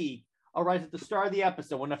from the League arrives at the start of the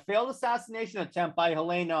episode when a failed assassination attempt by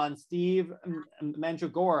Helena on Steve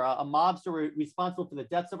Mandragora, a mobster responsible for the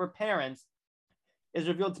deaths of her parents, is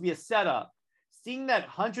revealed to be a setup. Seeing that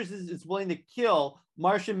Huntress is willing to kill,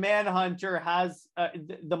 Martian Manhunter has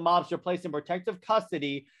the mobster placed in protective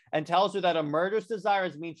custody and tells her that a murderous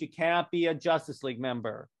desires means she cannot be a Justice League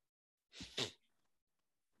member.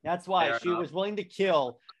 That's why she was willing to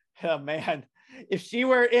kill. Oh, man. If she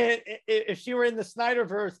were in the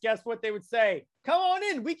Snyderverse, guess what they would say? Come on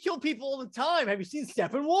in. We kill people all the time. Have you seen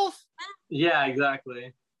Steppenwolf? Yeah,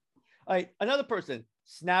 exactly. All right, another person,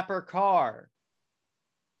 Snapper Carr.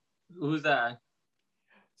 Who's that?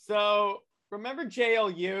 So remember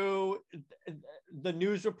JLU, the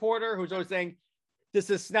news reporter who's always saying, "This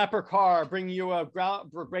is Snapper Carr, bringing you a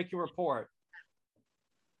breaking report."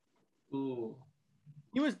 Ooh.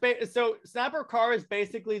 He was so Snapper Carr is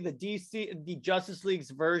basically the Justice League's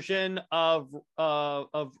version of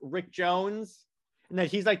Rick Jones, and that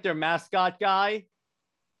he's like their mascot guy.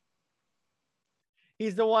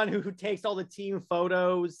 He's the one who takes all the team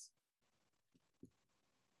photos.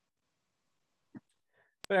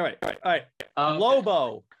 But anyway, all right.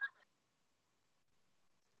 Okay.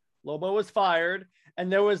 Lobo was fired,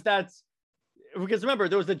 and there was that, because remember,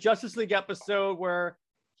 there was the Justice League episode where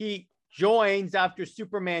he joins after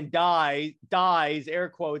Superman dies, air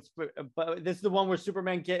quotes, but this is the one where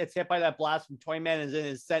Superman gets hit by that blast from Toyman and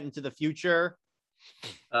is sent into the future.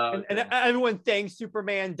 Okay. And everyone thinks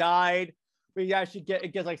Superman died, but he actually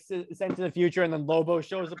gets like sent to the future, and then Lobo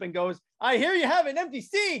shows up and goes, "I hear you have an empty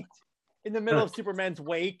seat," in the middle of Superman's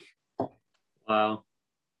wake. Wow. All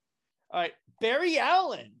right, Barry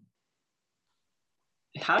Allen.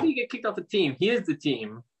 How do you get kicked off the team? He is the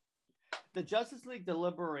team. The Justice League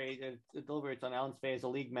deliberates on Allen's fate as a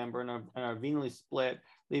League member and are evenly split,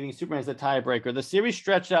 leaving Superman as the tiebreaker. The series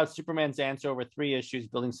stretched out Superman's answer over 3 issues,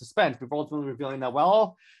 building suspense, before ultimately revealing that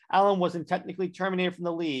while Allen wasn't technically terminated from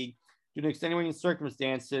the League due to extenuating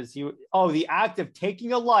circumstances, the act of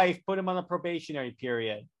taking a life put him on a probationary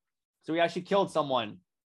period. So he actually killed someone.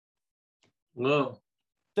 Whoa.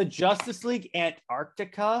 The Justice League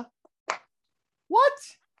Antarctica? What?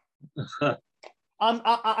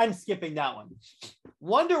 I'm skipping that one.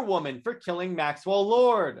 Wonder Woman for killing Maxwell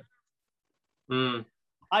Lord.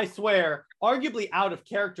 I swear, arguably out of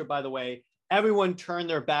character, by the way, everyone turned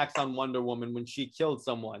their backs on Wonder Woman when she killed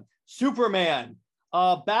someone. Superman,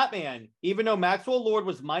 Batman, even though Maxwell Lord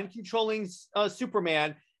was mind-controlling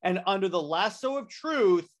Superman, and under the lasso of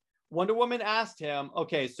truth, Wonder Woman asked him,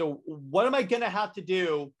 okay, so what am I going to have to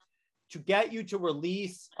do to get you to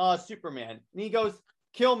release Superman? And he goes,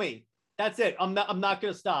 kill me. That's it. I'm not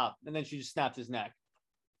going to stop. And then she just snaps his neck.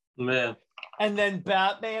 Man. And then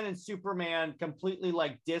Batman and Superman completely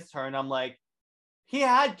like diss her. And I'm like, he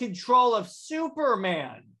had control of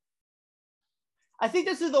Superman. I think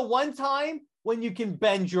this is the one time when you can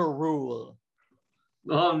bend your rule.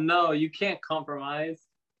 Oh, no, you can't compromise.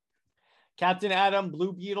 Captain Atom,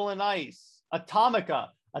 Blue Beetle, and Ice. Atomica.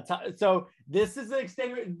 So this is an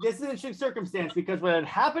interesting circumstance, because what had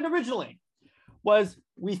happened originally was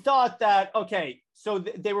we thought that, okay, so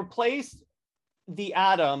they replaced the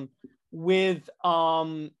Atom with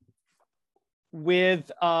a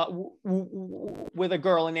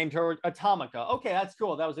girl and named her Atomica. Okay, that's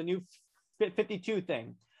cool. That was a new 52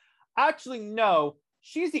 thing. Actually, no,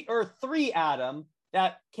 she's the Earth 3 Atom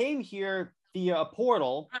that came here via a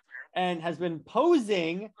portal and has been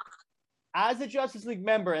posing as a Justice League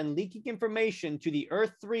member and leaking information to the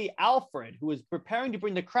Earth 3 Alfred, who is preparing to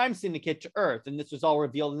bring the crime syndicate to Earth. And this was all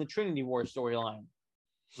revealed in the Trinity War storyline.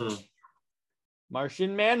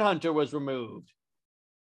 Martian Manhunter was removed.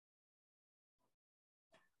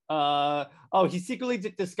 He secretly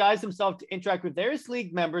disguised himself to interact with various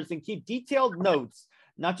League members and keep detailed notes,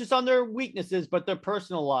 not just on their weaknesses, but their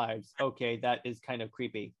personal lives. Okay, that is kind of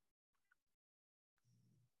creepy.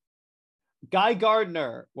 Guy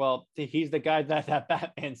Gardner, well, he's the guy that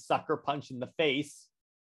Batman sucker punched in the face.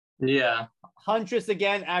 Yeah. Huntress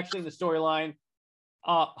again, actually in the storyline.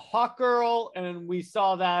 Hawkgirl, and we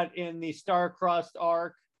saw that in the Starcrossed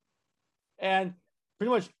arc. And pretty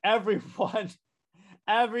much everyone,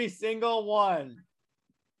 every single one.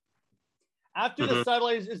 After the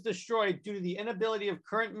satellite is destroyed due to the inability of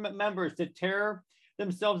current members to tear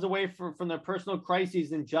themselves away from their personal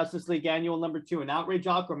crises in Justice League Annual #2. An outraged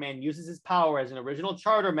Aquaman uses his power as an original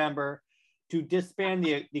charter member to disband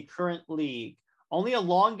the current league. Only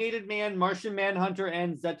Elongated Man, Martian Manhunter,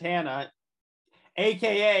 and Zatanna,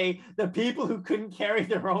 aka the people who couldn't carry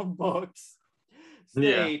their own books,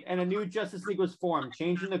 stayed, and a new Justice League was formed,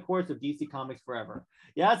 changing the course of DC Comics forever.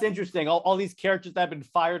 Yeah, that's interesting. All these characters that have been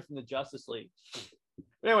fired from the Justice League.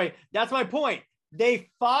 But anyway, that's my point. They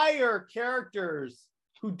fire characters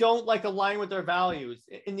who don't like align with their values.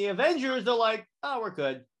 In the Avengers, they're like, oh, we're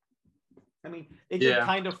good. I mean, they did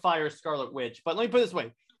kind of fire Scarlet Witch, but let me put it this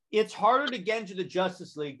way. It's harder to get into the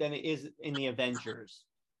Justice League than it is in the Avengers.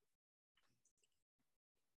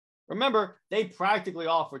 Remember, they practically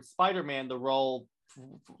offered Spider-Man the role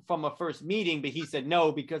from a first meeting, but he said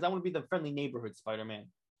no because I want to be the friendly neighborhood Spider-Man.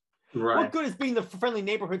 Right. What good is being the friendly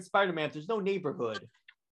neighborhood Spider-Man if there's no neighborhood?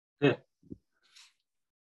 Yeah.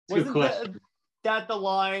 Wasn't that the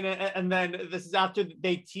line? And then this is after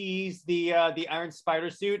they tease the Iron Spider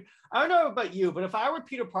suit. I don't know about you, but if I were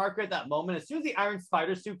Peter Parker at that moment, as soon as the Iron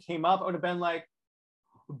Spider suit came up, I would have been like,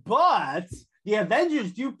 but the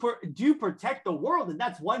Avengers do protect the world, and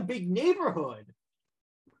that's one big neighborhood.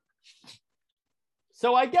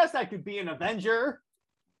 So I guess I could be an Avenger.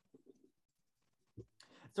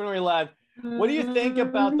 So anyway, lad, what do you think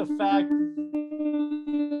about the fact?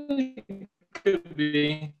 Could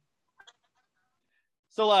be.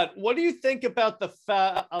 So, lad, what do you think about the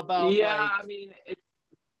about? Yeah, like, I mean,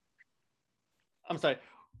 I'm sorry.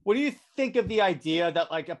 What do you think of the idea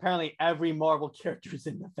that like apparently every Marvel character is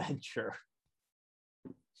an Avenger?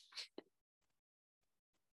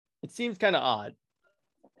 It seems kind of odd.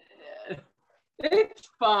 It's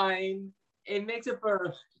fine. It makes it for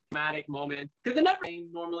a dramatic moment because it never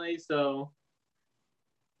rains normally. So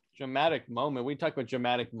dramatic moment. We talk about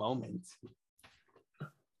dramatic moments.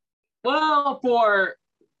 Well, for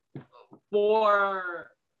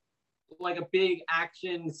like a big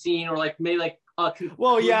action scene or like maybe like a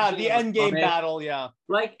well, yeah, the Endgame battle, yeah,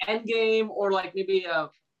 like Endgame or like maybe I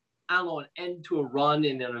don't know, an end to a run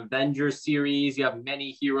in an Avengers series. You have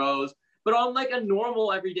many heroes, but on like a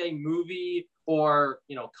normal everyday movie or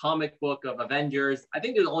comic book of Avengers, I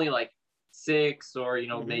think there's only like 6 or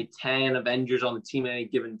maybe 10 Avengers on the team at any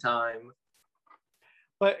given time.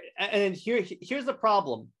 But and here's the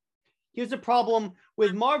problem. Here's the problem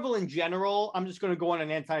with Marvel in general. I'm just going to go on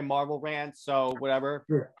an anti-Marvel rant, so whatever.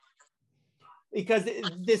 Sure. Because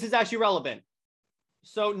this is actually relevant.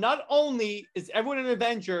 So not only is everyone an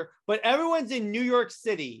Avenger, but everyone's in New York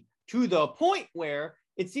City to the point where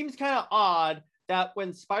it seems kind of odd that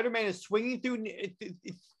when Spider-Man is swinging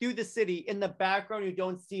through the city, in the background, you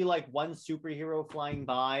don't see like one superhero flying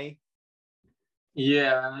by.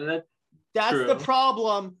 Yeah, that's true. The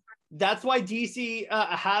problem. That's why DC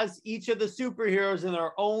has each of the superheroes in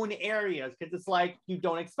their own areas, because it's like you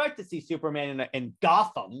don't expect to see Superman in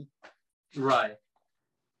Gotham. Right.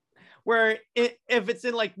 Where if it's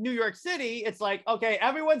in like New York City, it's like, okay,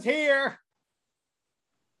 everyone's here.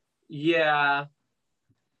 Yeah,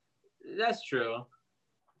 that's true.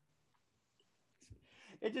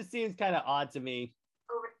 It just seems kind of odd to me.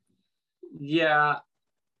 Yeah.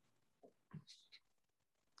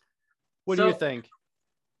 What do you think?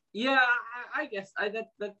 Yeah, I guess I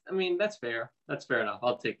mean that's fair. That's fair enough.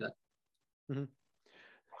 I'll take that. Mm-hmm.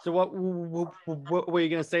 So what were you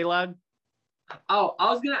gonna say, lad? Oh,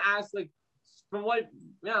 I was gonna ask, like, from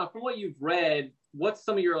what you've read, what's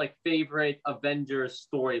some of your like favorite Avengers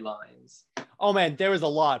storylines? Oh man, there was a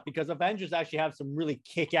lot, because Avengers actually have some really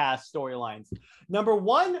kick-ass storylines. Number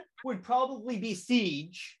one would probably be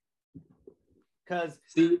Siege, because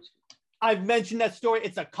I've mentioned that story.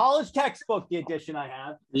 It's a college textbook, the edition I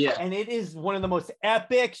have. Yeah. And it is one of the most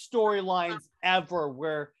epic storylines ever,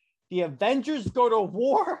 where the Avengers go to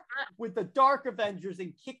war with the Dark Avengers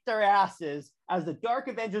and kick their asses as the Dark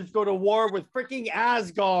Avengers go to war with freaking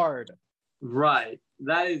Asgard. Right.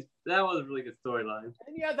 That was a really good storyline.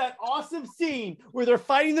 And you have that awesome scene where they're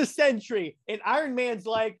fighting the Sentry, and Iron Man's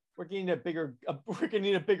like, we're gonna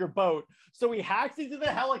need a bigger boat. So he hacks into the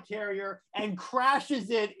helicarrier and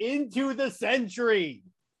crashes it into the Sentry.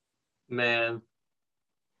 Man.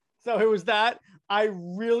 So it was that. I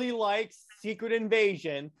really like Secret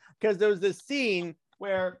Invasion, because there was this scene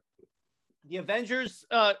where the Avengers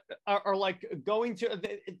are like going to,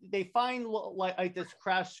 they find like this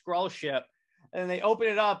crashed Skrull ship, and they open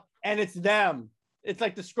it up and it's them. It's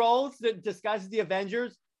like the Skrulls that disguises the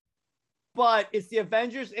Avengers, but it's the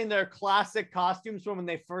Avengers in their classic costumes from when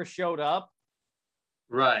they first showed up.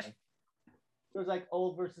 Right. There's like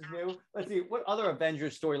old versus new. Let's see, what other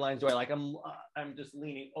Avengers storylines do I like? I'm just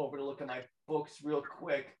leaning over to look at my books real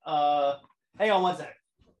quick. Hang on one second.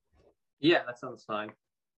 Yeah, that sounds fine.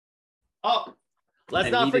 Oh, let's I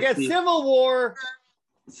not need to forget see- Civil War.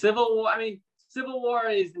 Civil War. I mean, Civil War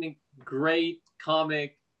is a great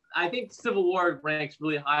comic. I think Civil War ranks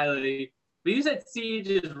really highly. But you said Siege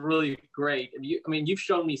is really great. You've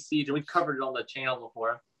shown me Siege, and we've covered it on the channel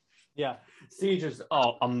before. Yeah, Siege is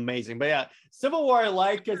amazing. But yeah, Civil War I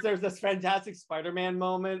like because there's this fantastic Spider-Man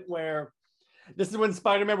moment where this is when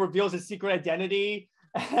Spider-Man reveals his secret identity,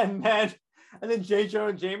 and then J.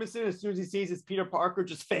 Jonah Jameson, as soon as he sees his Peter Parker,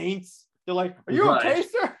 just faints. They're like, "Are you okay,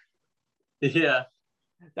 sir?" Yeah.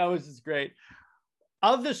 That was just great.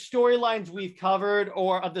 Of the storylines we've covered,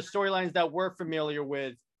 or of the storylines that we're familiar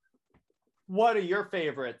with, what are your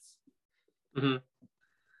favorites? Mm-hmm.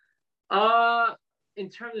 In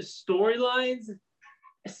terms of storylines,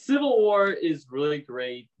 Civil War is really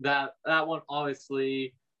great. That one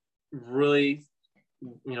obviously really,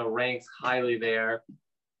 ranks highly there.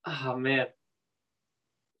 Oh man.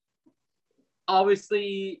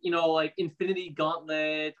 Obviously, like Infinity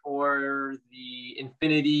Gauntlet or the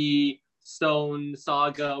Infinity Stone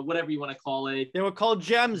Saga, whatever you want to call it. They were called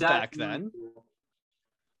gems back really then. cool.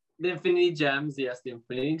 The Infinity Gems, yes, the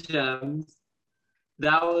Infinity Gems.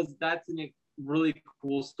 That's a really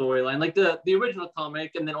cool storyline. Like the original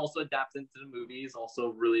comic, and then also adapted into the movie is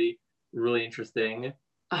also really, really interesting.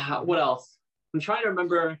 What else? I'm trying to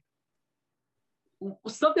remember.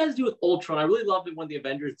 Stuff that has to do with Ultron. I really love it when the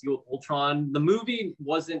Avengers deal with Ultron. The movie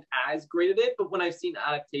wasn't as great at it, but when I've seen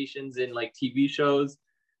adaptations in like TV shows,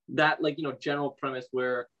 that general premise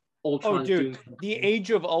where Ultron's doing the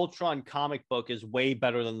Age of Ultron comic book is way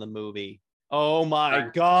better than the movie. Oh my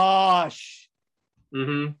gosh.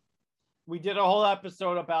 Mm-hmm. We did a whole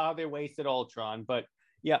episode about how they wasted Ultron, but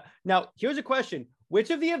yeah. Now, here's a question.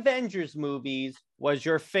 Which of the Avengers movies was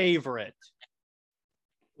your favorite?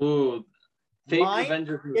 Ooh,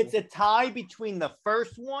 Avengers movie. It's a tie between the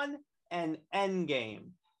first one and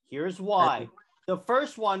Endgame. Here's why. The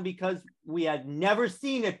first one, because we had never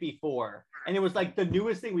seen it before, and it was like the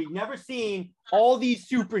newest thing. We'd never seen all these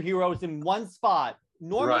superheroes in one spot.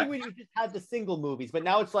 Normally, we just had the single movies, but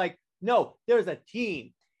now it's like, no, there's a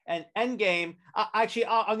team. And Endgame, actually,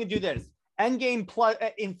 I'm going to do this. Endgame plus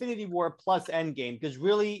Infinity War plus Endgame, because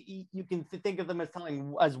really you can think of them as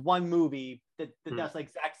telling as one movie that's like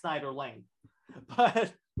Zack Snyder length.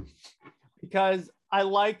 But because I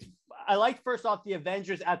liked first off the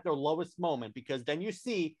Avengers at their lowest moment, because then you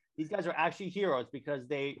see these guys are actually heroes, because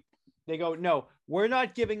they go, no, we're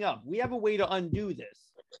not giving up. We have a way to undo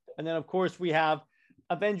this. And then of course we have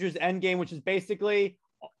Avengers Endgame, which is basically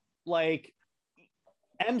like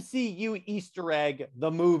MCU Easter egg,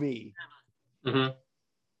 the movie. Mm-hmm.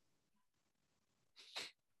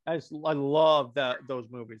 I love those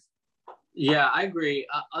movies. Yeah, I agree.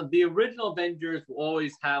 The original Avengers will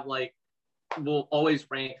always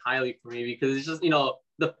rank highly for me, because it's just, it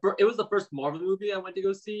was the first Marvel movie I went to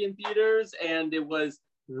go see in theaters, and it was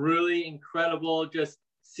really incredible just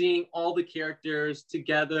seeing all the characters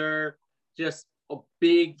together, just a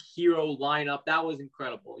big hero lineup. That was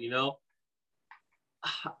incredible,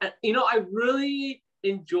 I really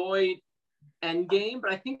enjoyed Endgame,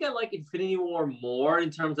 but I think I like Infinity War more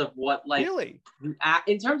in terms of what, like, really,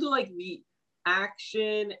 in terms of like the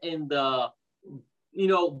action and the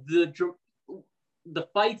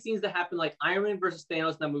fight scenes that happen. Like Iron Man versus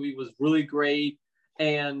Thanos in that movie was really great,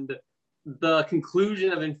 and the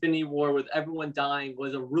conclusion of Infinity War with everyone dying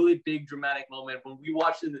was a really big dramatic moment. When we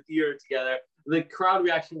watched it in the theater together, the crowd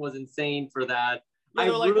reaction was insane for that. Yeah, I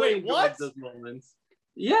like, really wait, enjoyed what? those moments.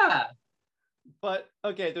 Yeah. But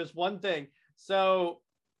okay, there's one thing. So,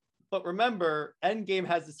 but remember, Endgame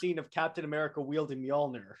has the scene of Captain America wielding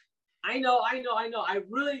Mjolnir. I know. I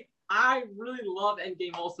really love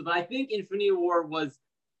Endgame also, but I think Infinity War was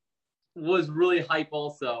really hype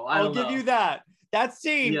also. I'll give you that. That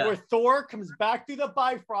scene where Thor comes back through the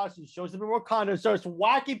Bifrost and shows up in Wakanda and starts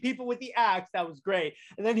whacking people with the axe, that was great.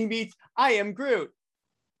 And then he meets, I am Groot.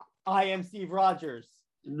 I am Steve Rogers.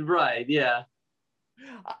 Right, yeah.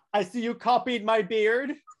 I see you copied my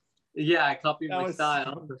beard. Yeah, I copied my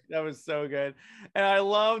style. That was so good. And I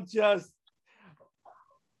love just...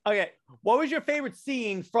 Okay, what was your favorite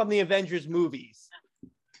scene from the Avengers movies?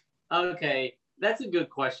 Okay, that's a good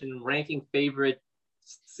question. Ranking favorite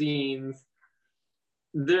scenes.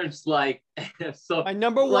 There's like... so my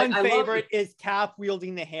number one favorite is Cap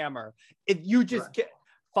wielding the hammer. If you just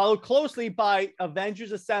followed closely by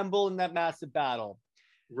Avengers Assemble in that massive battle.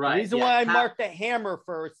 Right. The reason why I marked the hammer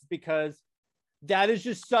first is because that is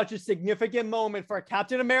just such a significant moment for a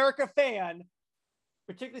Captain America fan,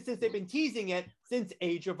 particularly since they've been teasing it since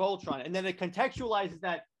Age of Ultron. And then it contextualizes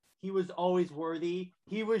that he was always worthy.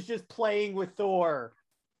 He was just playing with Thor.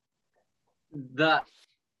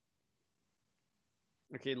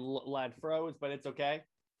 Okay, lad froze, but it's okay.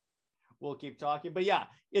 We'll keep talking. But yeah,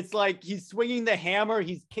 it's like he's swinging the hammer.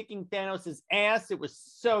 He's kicking Thanos' ass. It was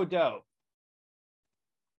so dope.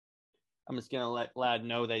 I'm just going to let Lad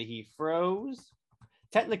know that he froze.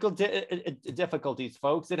 Technical difficulties,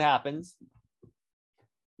 folks. It happens.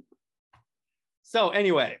 So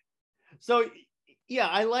anyway, so yeah,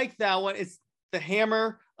 I like that one. It's the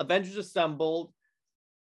hammer, Avengers Assembled.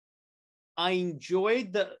 I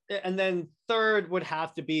enjoyed and then third would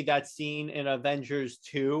have to be that scene in Avengers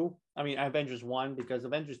 2. I mean, Avengers 1, because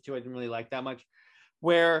Avengers 2 I didn't really like that much,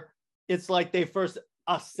 where it's like they first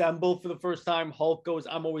assemble for the first time. Hulk goes,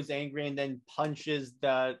 "I'm always angry," and then punches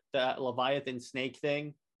the Leviathan snake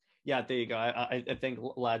thing. Yeah, there you go. I think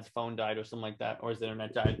Lad's phone died or something like that, or his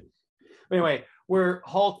internet died. But anyway, where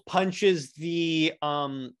Hulk punches the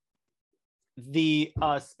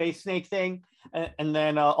space snake thing, and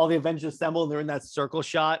then all the Avengers assemble and they're in that circle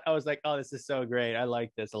shot. I was like, oh, this is so great. I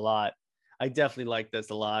like this a lot. I definitely like this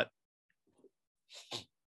a lot.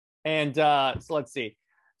 And so let's see.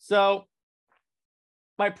 So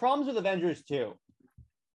my problems with Avengers 2.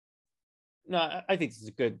 No, I think this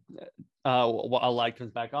is good. A light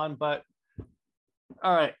comes back on, but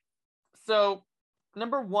all right. So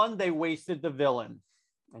number one, they wasted the villain,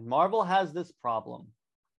 and Marvel has this problem.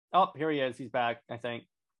 Oh, here he is. He's back, I think.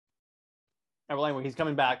 Well, anyway, he's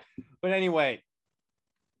coming back. But anyway,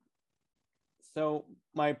 so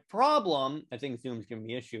my problem, I think Zoom's giving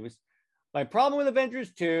me issues. My problem with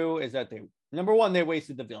Avengers 2 is that number one, they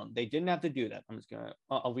wasted the villain. They didn't have to do that. I'm just going to,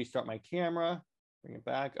 I'll restart my camera, bring it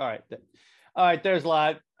back. All right. All right, there's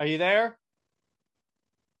Lad. Are you there?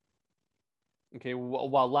 Okay,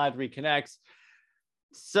 while Lad reconnects.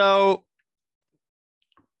 So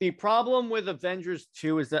the problem with Avengers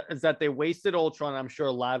 2 is that they wasted Ultron. I'm sure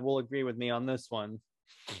Lad will agree with me on this one.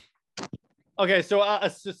 Okay, so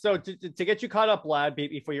to get you caught up, Lad,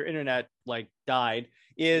 before your internet died,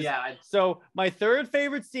 so my third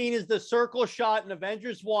favorite scene is the circle shot in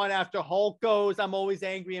Avengers 1 after Hulk goes, "I'm always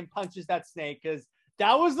angry," and punches that snake, because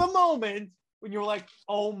that was the moment when you were like,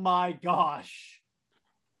 oh my gosh.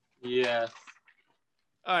 Yeah.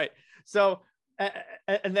 All right, so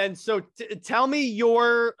and then tell me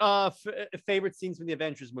your favorite scenes from the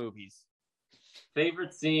Avengers movies.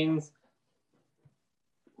 Favorite scenes.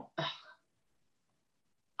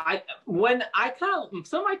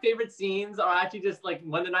 Some of my favorite scenes are actually just like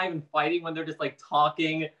when they're not even fighting, when they're just like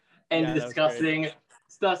talking and discussing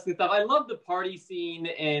stuff and stuff. I love the party scene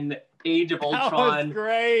in Age of Ultron. That was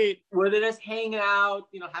great. Where they're just hanging out,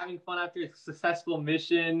 having fun after a successful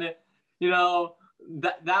mission. That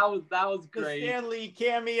was great. The Stan Lee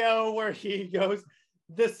cameo where he goes,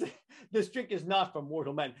 This drink is not for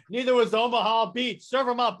mortal men. Neither was Omaha Beach. Serve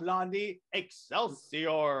them up, Blondie.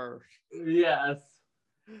 Excelsior. Yes.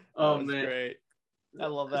 Oh man, great. I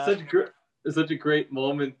love that. Such a great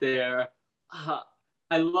moment there. I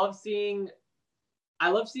love seeing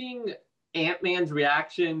Ant-Man's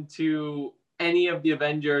reaction to any of the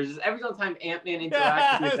Avengers. Every time Ant-Man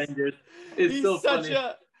interacts with the Avengers, it's so funny.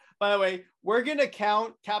 By the way, we're gonna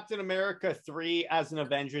count Captain America 3 as an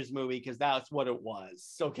Avengers movie because that's what it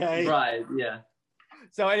was. Okay. Right. Yeah.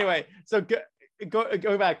 So anyway,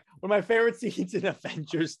 go back. One of my favorite scenes in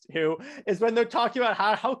Avengers 2 is when they're talking about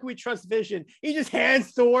how can we trust Vision. He just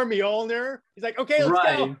hands Thor Mjolnir. He's like, okay,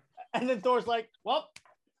 let's go. And then Thor's like, well,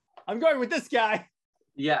 I'm going with this guy.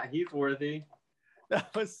 Yeah, he's worthy. And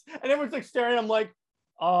everyone's like staring. I'm like,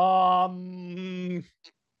 Oh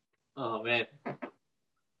man.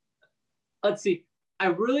 Let's see. I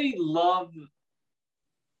really love.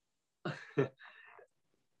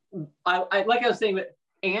 I like I was saying that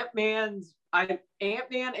Ant-Man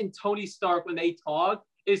and Tony Stark, when they talk,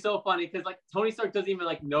 is so funny because Tony Stark doesn't even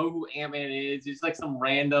know who Ant-Man is. He's some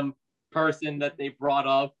random person that they brought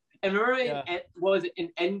up. And remember, in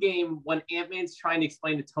Endgame when Ant-Man's trying to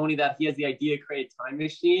explain to Tony that he has the idea to create a time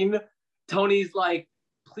machine? Tony's like,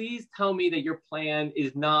 "Please tell me that your plan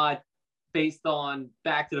is not based on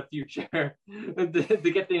Back to the Future to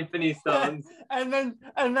get the Infinity Stones." and then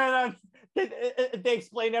they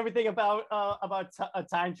explain everything about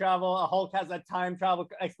time travel. Hulk has a time travel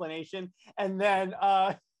explanation, and then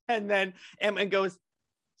Ant-Man goes,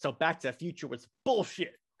 "So Back to the Future was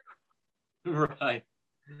bullshit." Right.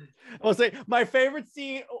 I'll say my favorite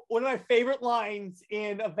scene, one of my favorite lines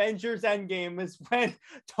in Avengers Endgame is when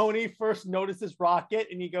Tony first notices Rocket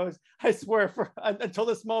and he goes, "I swear, until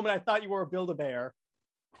this moment, I thought you were a Build-A-Bear."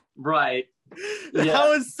 Right. That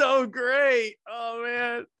was so great. Oh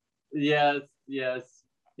man. Yes.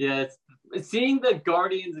 seeing the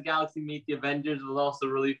Guardians of the Galaxy meet the Avengers was also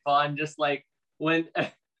really fun. Just like when,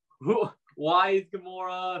 why is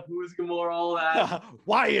Gamora? Who's Gamora? All that.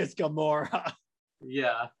 Why is Gamora?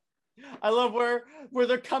 Yeah. I love where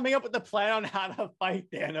they're coming up with the plan on how to fight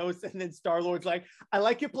Thanos, and then Star-Lord's like, I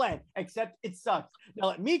like your plan, except it sucks. Now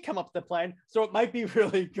let me come up with the plan, so it might be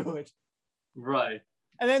really good. Right.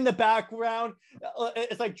 And then the background,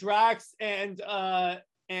 it's like Drax and the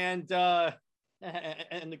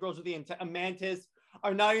girls with the Mantis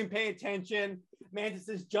are not even paying attention. Mantis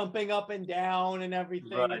is jumping up and down and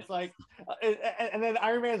everything. Right. It's like, and then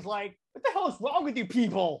Iron Man's like, what the hell is wrong with you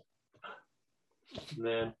people?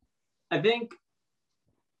 Man, I think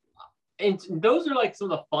those are like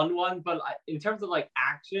some of the fun ones, but in terms of like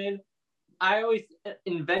action, I always,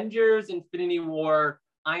 in Avengers, Infinity War,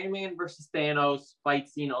 Iron Man versus Thanos fight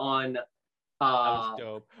scene on that was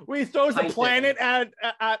dope. Where he throws a planet at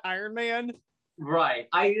Iron Man. Right.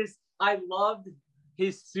 I loved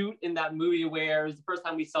his suit in that movie where it was the first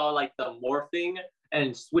time we saw like the morphing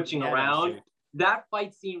and switching around. That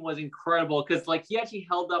fight scene was incredible because like he actually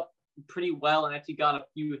held up pretty well and actually got a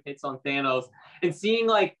few hits on Thanos. And seeing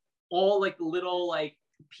like all like little like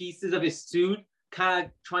pieces of his suit kind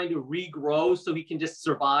of trying to regrow so he can just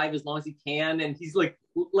survive as long as he can, and he's like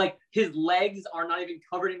his legs are not even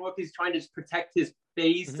covered anymore because he's trying to just protect his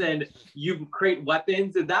face, and you create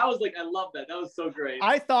weapons, and that was like, I love that. That was so great.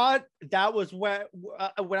 I thought that was when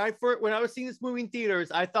I was seeing this movie in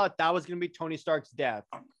theaters, I thought that was going to be Tony Stark's death,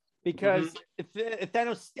 because if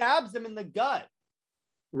Thanos stabs him in the gut,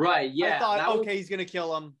 right? Yeah, I thought he's going to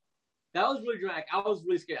kill him. That was really dramatic. I was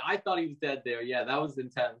really scared. I thought he was dead there. Yeah, that was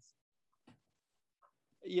intense.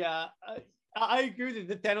 Yeah, I agree with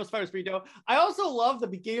the Thanos fight was pretty dope. I also love the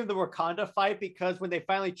beginning of the Wakanda fight because when they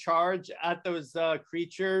finally charge at those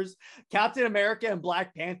creatures, Captain America and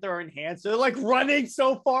Black Panther are in hand, so they're like running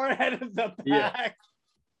so far ahead of the pack. Yeah.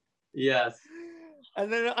 Yes.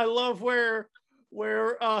 And then I love where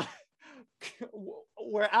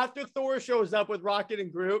after Thor shows up with Rocket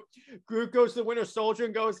and Groot goes to the Winter Soldier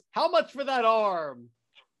and goes, "How much for that arm?"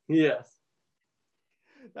 Yes.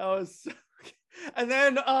 That was. And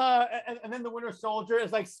then the Winter Soldier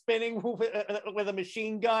is like spinning with a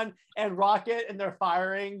machine gun and rocket, and they're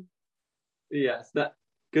firing. Yes, that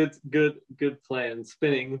good plan.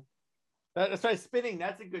 Spinning. That's right, spinning.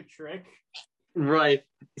 That's a good trick. Right.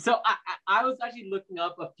 So I was actually looking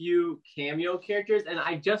up a few cameo characters, and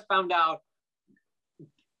I just found out.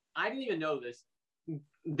 I didn't even know this.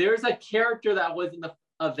 There's a character that was in the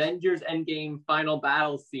Avengers Endgame final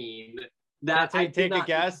battle scene. That take a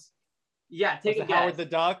guess. Yeah, take a guess. Howard the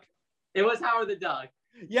Duck? It was Howard the Duck.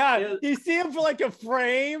 Yeah, you see him for like a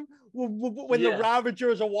frame when the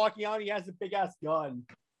Ravagers are walking out. He has a big ass gun.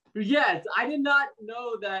 Yes, I did not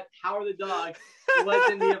know that Howard the Duck was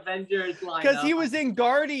in the Avengers lineup. Because he was in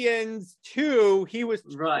Guardians 2. He was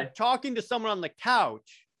talking to someone on the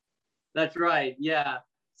couch. That's right. Yeah.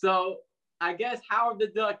 So I guess Howard the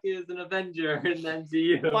Duck is an Avenger in the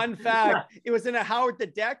MCU. Fun fact, it was in a Howard the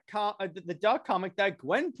Duck comic that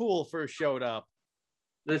Gwenpool first showed up.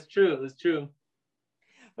 That's true.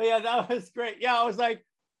 But yeah, that was great. Yeah, I was like,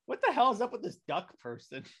 what the hell is up with this duck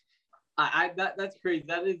person? That's crazy.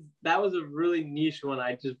 That was a really niche one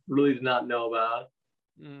I just really did not know about.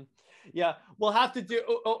 Yeah, we'll have to do,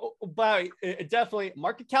 but definitely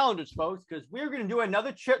mark your calendars, folks, because we're going to do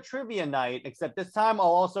another trivia night, except this time I'll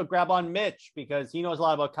also grab on Mitch because he knows a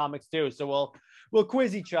lot about comics too. So we'll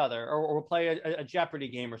quiz each other, or we'll play a Jeopardy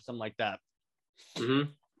game or something like that.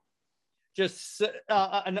 Just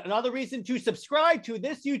another reason to subscribe to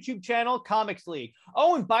this YouTube channel, Comics League.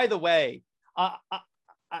 Oh, and by the way, I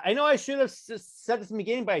know I should have said this in the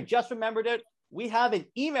beginning, but I just remembered it. We have an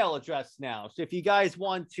email address now. So if you guys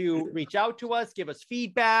want to reach out to us, give us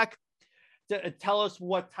feedback, tell us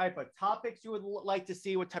what type of topics you would like to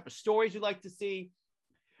see, what type of stories you'd like to see,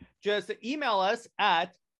 just email us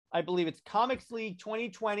at, I believe it's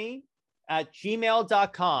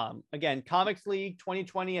comicsleague2020@gmail.com. Again,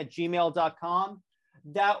 comicsleague2020@gmail.com.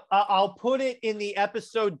 That I'll put it in the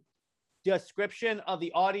episode description of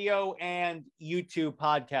the audio and YouTube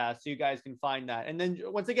podcast so you guys can find that. And then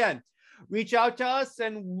once again, reach out to us,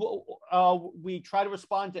 and we try to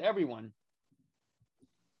respond to everyone.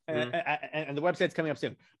 And the website's coming up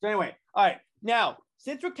soon. So anyway, all right. Now,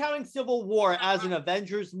 since we're counting Civil War as an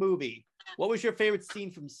Avengers movie, what was your favorite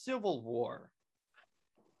scene from Civil War?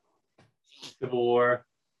 Civil War.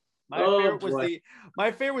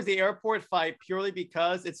 My favorite was the airport fight, purely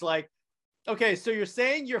because it's like, okay, so you're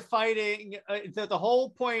saying you're fighting, the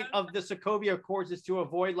whole point of the Sokovia Accords is to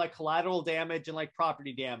avoid like collateral damage and like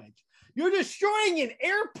property damage. You're destroying an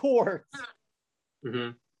airport.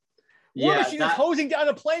 War Yeah, Machine is hosing down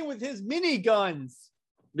a plane with his mini guns.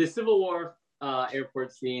 the Civil War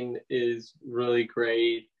airport scene is really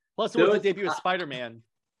great. Plus, it was the debut of Spider-Man.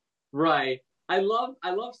 Right. I love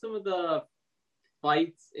some of the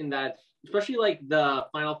fights in that, especially like the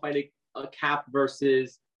final fight, Cap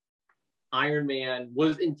versus Iron Man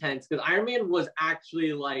was intense because Iron Man was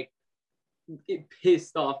actually like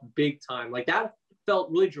pissed off big time. Like that felt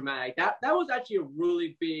really dramatic. That was actually a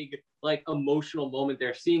really big like emotional moment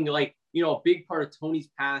there. Seeing like a big part of Tony's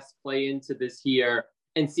past play into this here,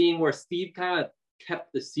 and seeing where Steve kind of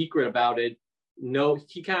kept the secret about it. No,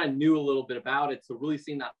 he kind of knew a little bit about it. So really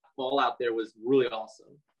seeing that fallout there was really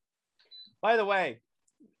awesome. By the way,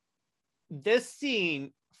 this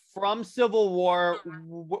scene from Civil War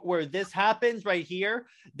where this happens right here,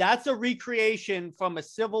 that's a recreation from a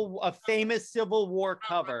famous Civil War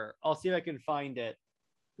cover. I'll see if I can find it.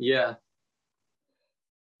 Yeah.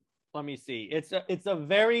 Let me see. It's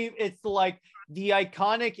like the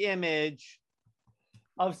iconic image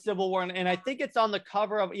of Civil War, and I think it's on the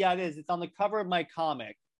cover of, it is. It's on the cover of my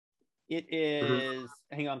comic. It is,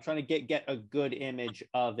 hang on, I'm trying to get a good image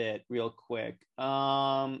of it real quick.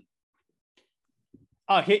 Here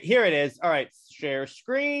it is. All right, share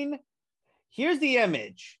screen. Here's the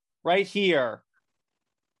image right here.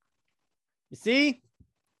 You see?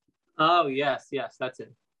 Oh, yes, that's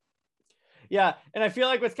it. Yeah, and I feel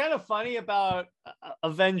like what's kind of funny about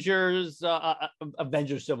Avengers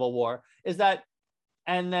Civil War is that,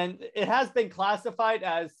 and then it has been classified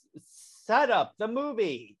as setup the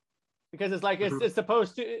movie because it's like it's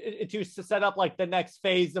supposed to set up like the next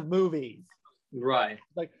phase of movies. Right.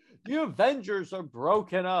 Like the Avengers are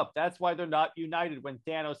broken up. That's why they're not united when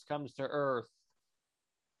Thanos comes to Earth.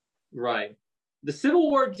 Right. The Civil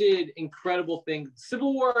War did incredible things.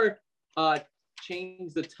 Civil War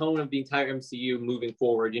changed the tone of the entire MCU moving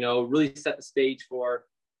forward. Really set the stage for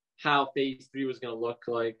how Phase 3 was going to look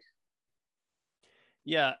like.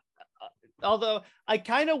 Yeah. Although I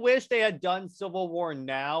kind of wish they had done Civil War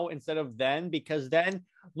now instead of then, because then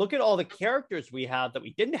look at all the characters we have that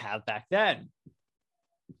we didn't have back then.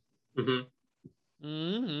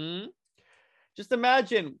 Just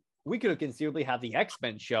imagine we could have conceivably had the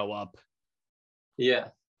X-Men show up. Yeah.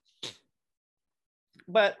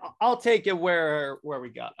 But I'll take it where we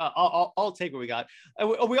got. I'll take what we got.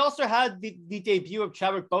 We also had the debut of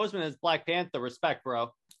Chadwick Boseman as Black Panther. Respect,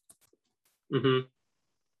 bro.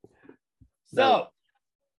 So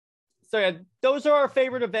yeah, those are our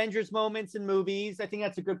favorite Avengers moments in movies. I think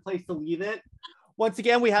that's a good place to leave it. Once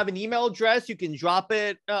again, we have an email address. You can drop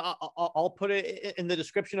it. I'll put it in the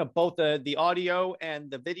description of both the audio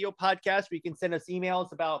and the video podcast. You can send us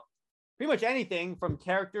emails about pretty much anything from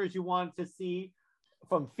characters you want to see,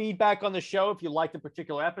 from feedback on the show. If you liked a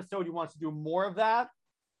particular episode, you want us to do more of that.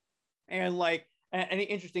 And like any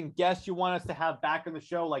interesting guests you want us to have back on the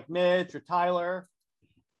show, like Mitch or Tyler.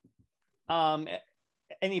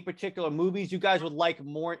 Any particular movies you guys would like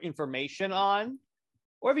more information on,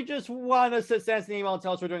 or if you just want us to send us an email and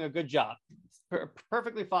tell us we're doing a good job,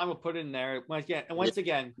 perfectly fine. We'll put it in there. Once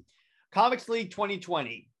again, Comics League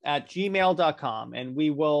 2020 at gmail.com, and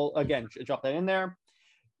we will again drop that in there.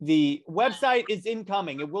 The website is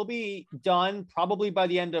incoming. It will be done probably by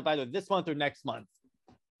the end of either this month or next month.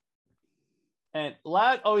 And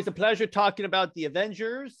Lad, always a pleasure talking about the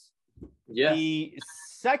Avengers. Yeah. The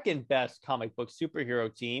second best comic book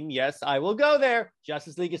superhero team. Yes, I will go there.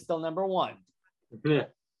 Justice League is still number one. Yeah.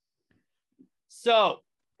 So,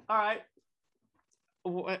 all right.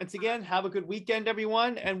 Once again, have a good weekend,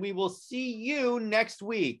 everyone, and we will see you next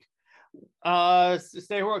week. Stay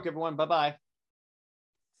heroic, everyone. Bye-bye.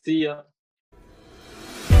 See ya.